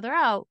cancel each other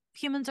out.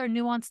 Humans are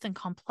nuanced and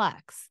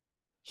complex.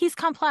 He's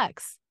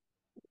complex.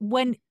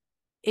 When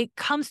it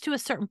comes to a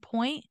certain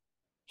point,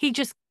 he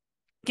just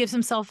gives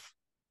himself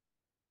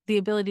the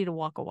ability to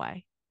walk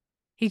away.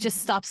 He just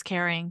Hmm. stops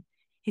caring.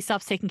 He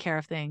stops taking care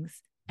of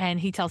things and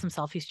he tells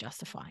himself he's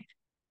justified.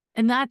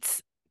 And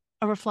that's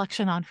a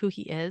reflection on who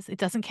he is. It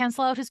doesn't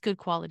cancel out his good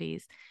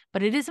qualities,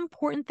 but it is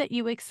important that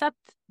you accept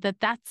that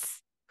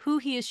that's who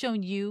he has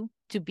shown you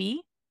to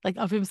be, like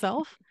of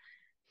himself.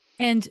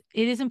 And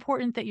it is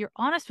important that you're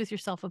honest with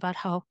yourself about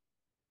how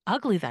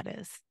ugly that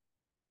is.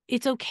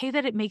 It's okay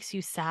that it makes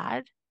you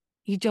sad.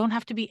 You don't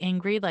have to be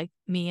angry like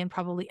me and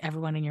probably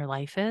everyone in your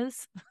life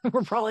is.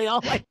 We're probably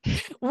all like,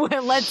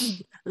 well,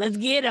 let's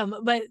get him.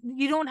 But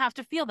you don't have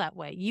to feel that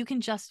way. You can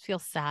just feel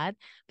sad.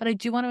 But I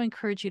do want to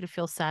encourage you to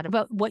feel sad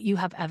about what you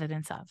have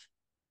evidence of,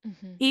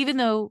 Mm-hmm. even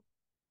though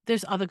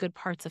there's other good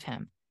parts of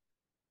him.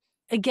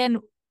 Again,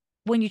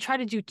 when you try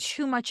to do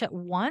too much at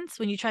once,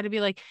 when you try to be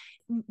like,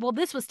 well,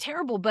 this was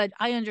terrible, but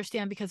I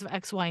understand because of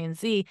X, Y, and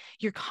Z,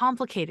 you're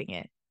complicating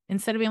it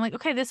instead of being like,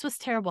 okay, this was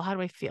terrible. How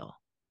do I feel?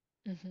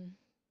 Mm-hmm.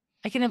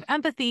 I can have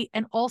empathy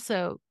and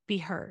also be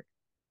hurt.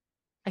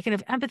 I can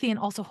have empathy and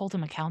also hold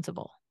him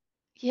accountable.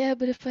 Yeah,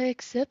 but if I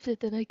accept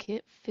it, then I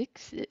can't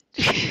fix it.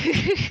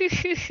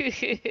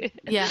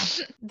 Yeah,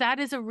 that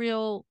is a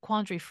real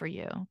quandary for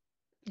you.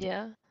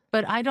 Yeah.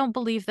 But I don't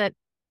believe that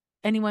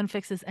anyone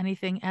fixes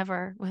anything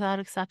ever without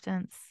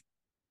acceptance.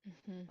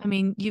 Mm-hmm. I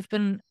mean, you've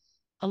been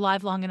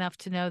alive long enough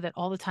to know that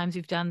all the times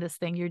you've done this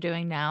thing you're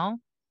doing now,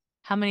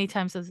 how many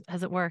times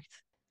has it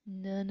worked?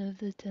 None of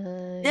the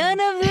None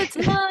time. of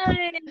the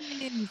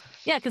times.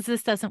 Yeah, because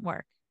this doesn't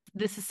work.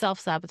 This is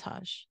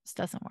self-sabotage. This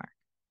doesn't work.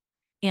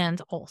 And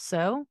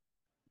also,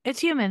 it's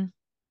human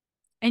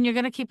and you're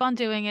going to keep on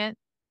doing it.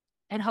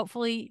 And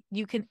hopefully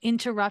you can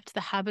interrupt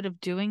the habit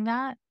of doing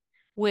that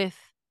with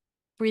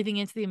breathing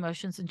into the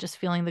emotions and just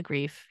feeling the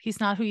grief. He's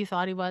not who you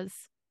thought he was.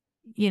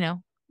 You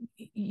know,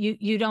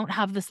 you don't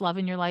have this love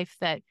in your life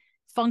that,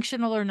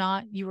 functional or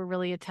not, you were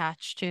really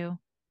attached to.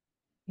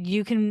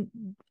 You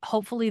can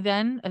hopefully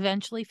then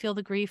eventually feel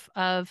the grief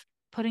of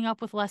putting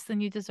up with less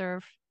than you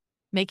deserve,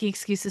 making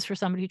excuses for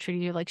somebody who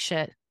treated you like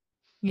shit.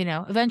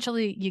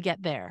 Eventually you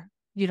get there.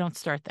 You don't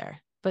start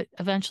there, but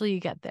eventually you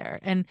get there.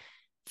 And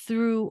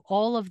through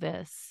all of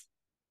this,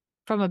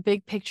 from a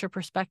big picture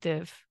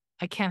perspective,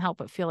 I can't help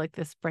but feel like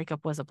this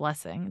breakup was a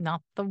blessing,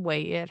 not the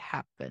way it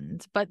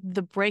happened, but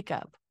the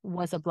breakup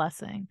was a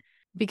blessing,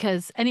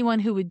 because anyone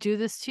who would do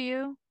this to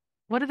you,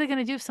 what are they going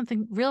to do if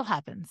something real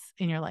happens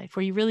in your life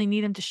where you really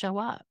need him to show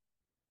up?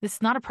 This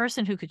is not a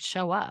person who could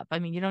show up. I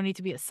mean, you don't need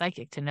to be a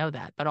psychic to know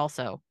that, but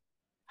also,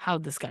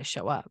 how'd this guy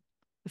show up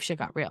if shit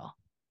got real?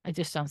 I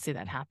just don't see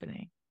that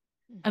happening.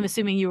 I'm Mm-hmm.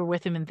 assuming you were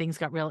with him and things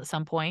got real at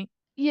some point.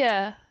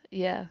 Yeah,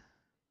 yeah.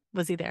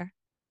 Was he there?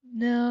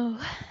 No.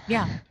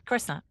 Yeah, of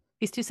course not.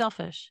 He's too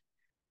selfish.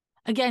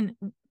 Again,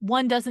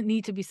 one doesn't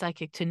need to be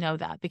psychic to know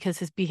that because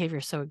his behavior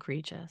is so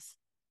egregious.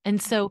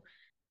 And so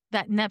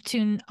that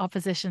Neptune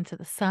opposition to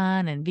the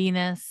sun and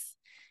Venus,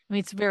 I mean,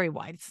 it's very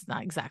wide. It's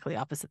not exactly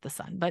opposite the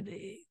sun, but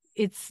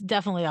it's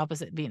definitely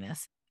opposite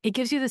Venus. It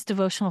gives you this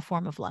devotional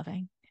form of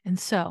loving. And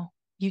so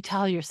you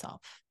tell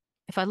yourself,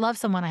 if I love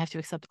someone, I have to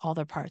accept all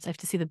their parts. I have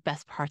to see the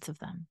best parts of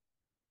them.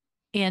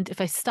 And if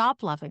I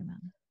stop loving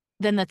them,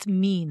 then that's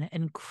mean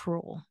and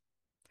cruel.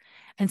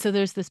 And so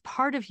there's this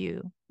part of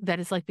you that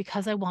is like,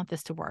 because I want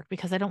this to work,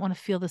 because I don't want to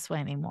feel this way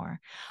anymore,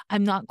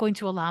 I'm not going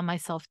to allow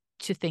myself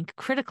to think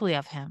critically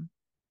of him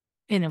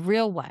in a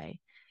real way,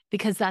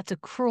 because that's a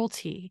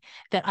cruelty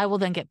that I will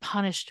then get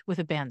punished with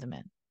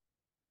abandonment.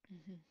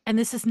 Mm-hmm. And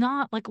this is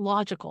not like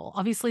logical.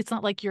 Obviously, it's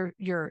not like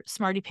your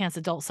smarty pants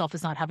adult self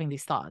is not having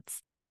these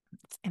thoughts.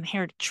 It's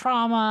inherited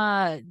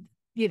trauma,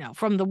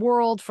 from the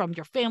world, from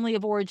your family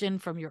of origin,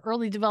 from your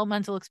early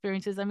developmental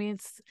experiences. I mean,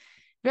 it's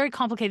very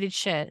complicated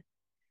shit.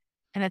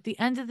 And at the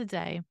end of the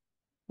day,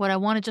 what I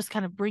want to just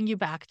kind of bring you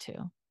back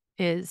to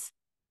is,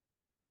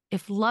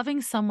 if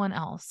loving someone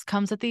else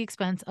comes at the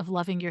expense of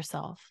loving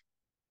yourself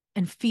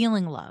and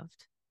feeling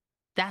loved,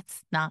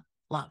 that's not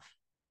love.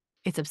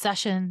 It's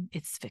obsession,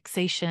 it's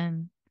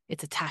fixation,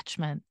 it's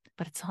attachment,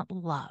 but it's not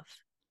love.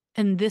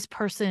 And this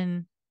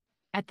person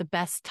at the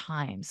best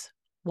times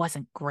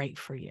wasn't great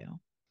for you.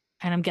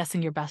 And I'm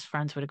guessing your best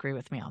friends would agree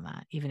with me on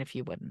that, even if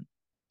you wouldn't.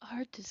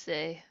 Hard to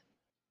say.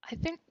 I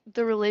think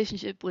the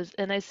relationship was,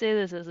 and I say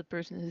this as a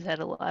person who's had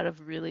a lot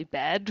of really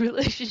bad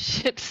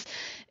relationships,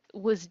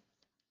 was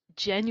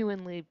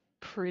genuinely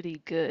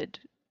pretty good,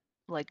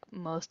 like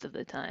most of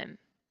the time.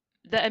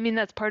 I mean,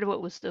 that's part of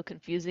what was so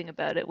confusing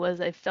about it was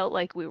I felt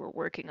like we were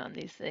working on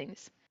these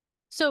things.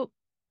 So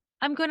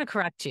I'm going to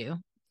correct you.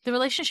 The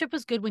relationship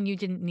was good when you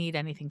didn't need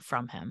anything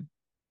from him.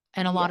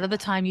 And a lot Yeah. of the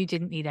time, you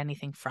didn't need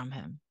anything from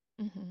him.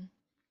 Hmm.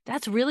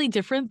 That's really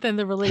different than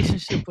the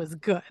relationship was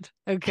good.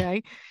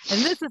 Okay.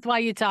 And this is why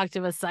you talk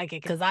to a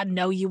psychic, because I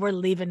know you were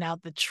leaving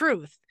out the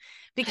truth,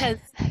 because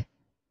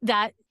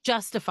that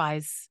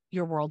justifies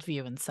your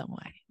worldview in some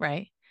way,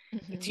 right?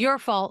 It's Hmm. your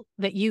fault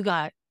that you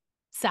got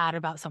sad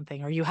about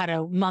something or you had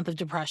a month of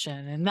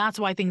depression and that's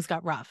why things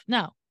got rough.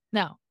 No,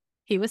 no,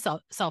 he was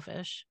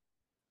selfish.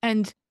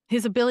 And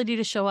his ability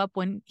to show up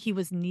when he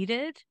was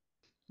needed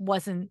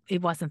wasn't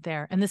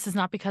there. And this is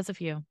not because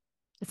of you.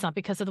 It's not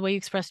because of the way you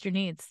expressed your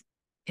needs.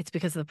 It's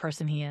because of the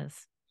person he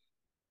is.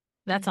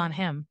 That's on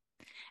Hmm. him.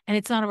 And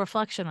it's not a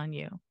reflection on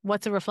you.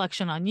 What's a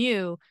reflection on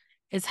you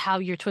is how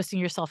you're twisting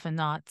yourself in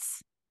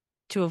knots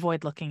to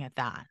avoid looking at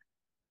that.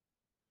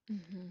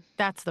 Mm-hmm.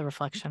 That's the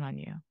reflection on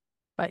you.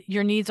 But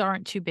your needs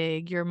aren't too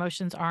big. Your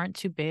emotions aren't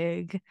too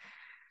big.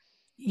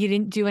 You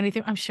didn't do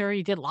anything. I'm sure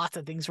you did lots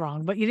of things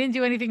wrong, but you didn't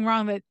do anything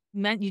wrong that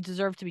meant you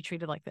deserve to be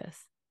treated like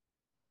this.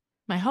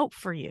 My hope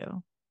for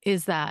you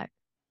is that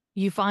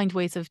you find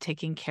ways of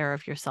taking care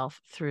of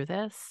yourself through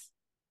this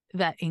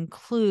that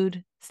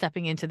include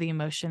stepping into the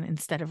emotion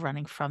instead of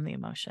running from the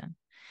emotion.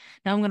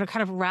 Now, I'm going to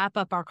kind of wrap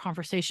up our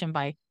conversation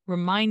by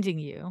reminding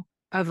you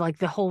of like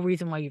the whole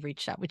reason why you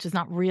reached out, which is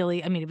not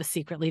really, I mean, it was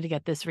secretly to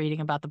get this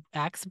reading about the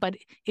ex, but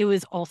it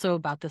was also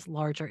about this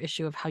larger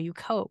issue of how you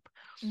cope.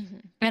 Mm-hmm.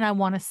 And I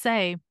want to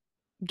say,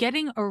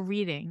 getting a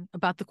reading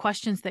about the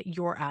questions that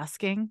you're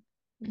asking,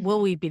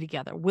 will we be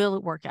together? Will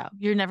it work out?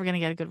 You're never going to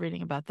get a good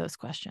reading about those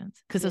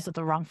questions because those are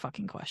the wrong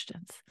fucking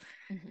questions.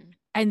 Mm-hmm.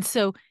 And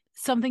so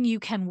something you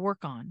can work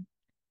on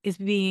is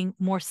being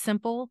more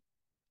simple,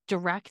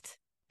 direct,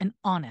 and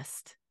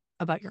honest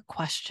about your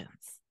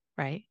questions,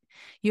 right?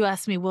 You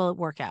asked me, will it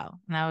work out?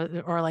 Now,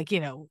 or like,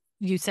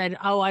 you said,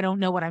 oh, I don't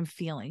know what I'm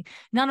feeling.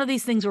 None of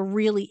these things are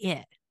really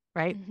it,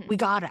 right? Mm-hmm. We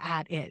got to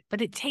add it,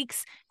 but it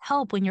takes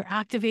help when you're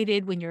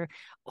activated, when you're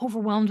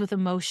overwhelmed with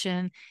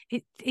emotion.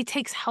 It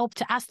takes help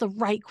to ask the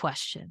right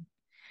question.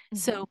 Mm-hmm.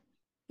 So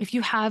if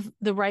you have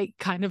the right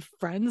kind of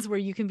friends where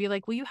you can be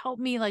like, will you help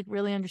me like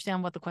really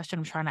understand what the question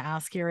I'm trying to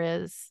ask here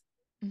is?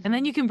 And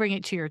then you can bring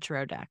it to your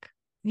tarot deck.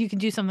 You can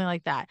do something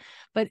like that.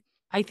 But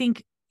I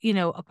think,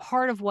 a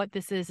part of what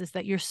this is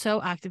that you're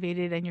so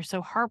activated and you're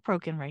so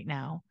heartbroken right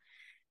now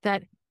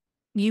that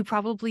you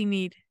probably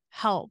need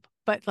help,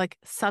 but like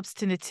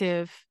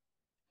substantive,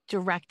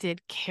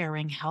 directed,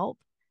 caring help,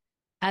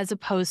 as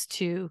opposed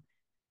to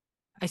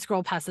I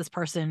scrolled past this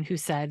person who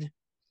said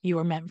you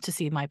were meant to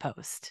see my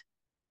post.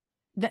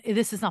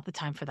 This is not the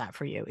time for that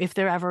for you. If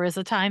there ever is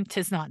a time,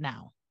 'tis not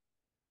now.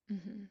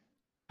 Mm-hmm.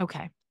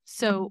 Okay.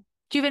 So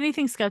do you have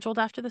anything scheduled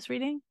after this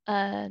reading?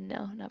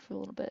 No, not for a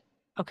little bit.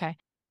 Okay.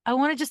 I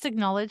want to just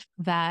acknowledge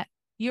that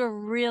you're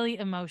really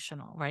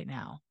emotional right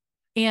now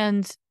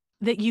and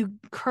that you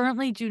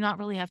currently do not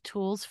really have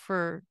tools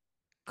for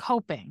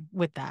coping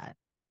with that.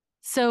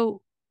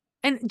 So,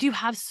 and do you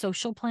have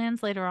social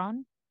plans later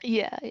on?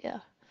 Yeah.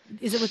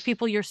 Is it with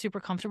people you're super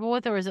comfortable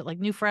with, or is it like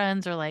new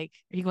friends, or like,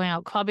 are you going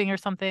out clubbing or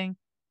something?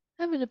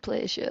 I'm gonna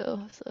play a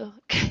show, so.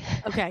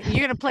 Okay. You're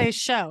going to play a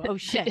show. Oh,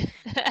 shit.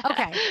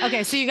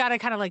 Okay. So you got to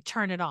kind of like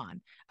turn it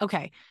on.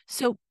 Okay.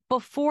 So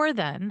before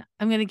then,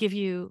 I'm going to give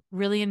you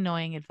really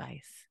annoying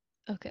advice.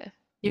 Okay.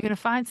 You're going to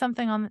find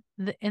something on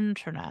the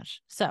internet.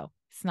 So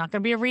it's not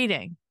going to be a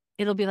reading.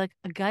 It'll be like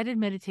a guided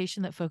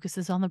meditation that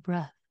focuses on the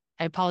breath.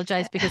 I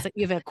apologize because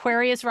you have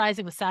Aquarius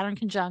rising with Saturn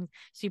conjunct.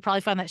 So you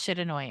probably find that shit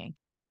annoying.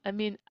 I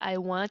mean, I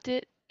want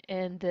it,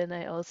 and then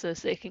I also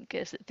second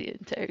guess it the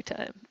entire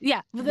time.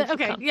 Yeah. It's a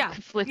Okay. Yeah.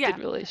 conflicted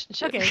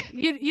relationship. Okay.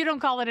 You don't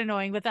call it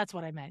annoying, but that's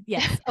what I meant.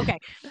 Yes. Okay.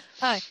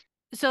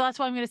 So that's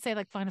why I'm going to say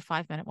like find a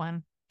 5-minute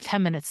one,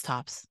 10 minutes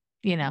tops,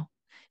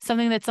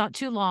 something that's not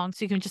too long.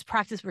 So you can just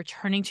practice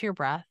returning to your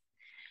breath.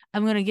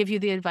 I'm going to give you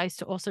the advice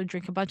to also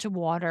drink a bunch of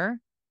water,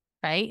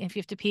 right? If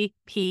you have to pee,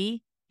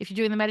 pee. If you're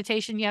doing the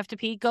meditation, you have to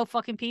pee, go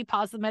fucking pee,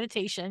 pause the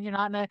meditation. You're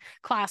not in a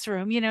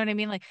classroom. You know what I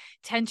mean? Like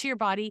tend to your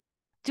body,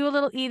 do a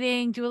little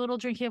eating, do a little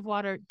drinking of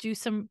water, do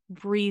some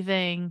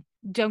breathing.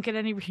 Don't get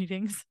any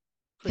readings.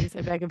 Please,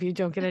 I beg of you,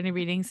 don't get any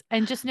readings.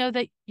 And just know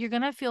that you're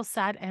going to feel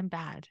sad and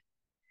bad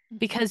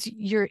because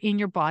you're in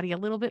your body a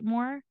little bit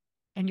more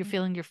and you're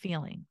feeling your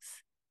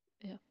feelings.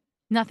 Yeah.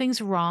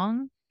 Nothing's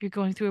wrong. You're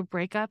going through a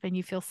breakup and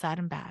you feel sad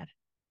and bad.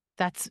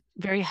 That's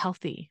very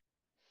healthy.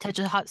 Touch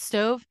a hot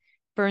stove,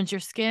 burns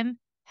your skin,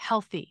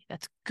 healthy.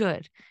 That's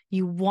good.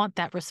 You want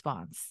that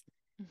response.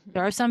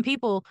 There are some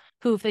people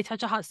who, if they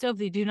touch a hot stove,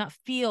 they do not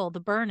feel the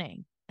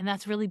burning, and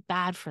that's really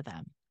bad for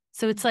them.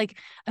 So it's like,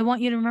 I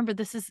want you to remember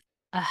this is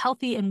a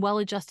healthy and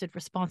well-adjusted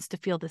response to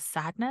feel this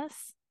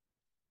sadness,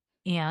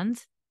 and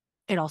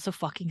it also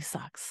fucking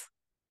sucks.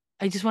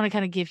 I just want to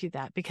kind of give you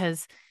that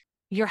because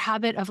your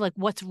habit of like,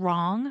 what's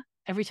wrong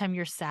every time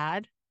you're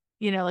sad,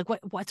 like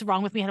what's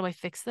wrong with me? How do I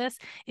fix this?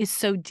 Is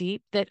so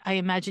deep that I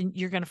imagine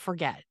you're going to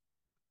forget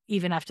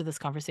even after this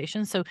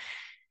conversation. So,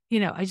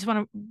 I just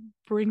want to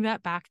bring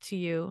that back to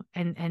you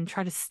and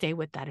try to stay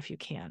with that if you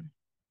can.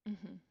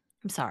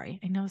 I'm sorry.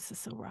 I know this is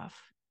so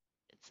rough.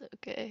 It's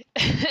okay.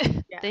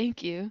 Yeah.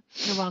 Thank you.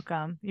 You're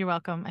welcome. You're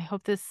welcome. I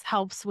hope this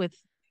helps with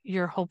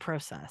your whole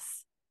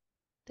process.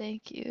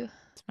 Thank you.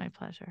 It's my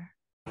pleasure.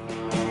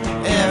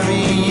 Every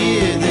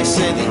year they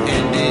say the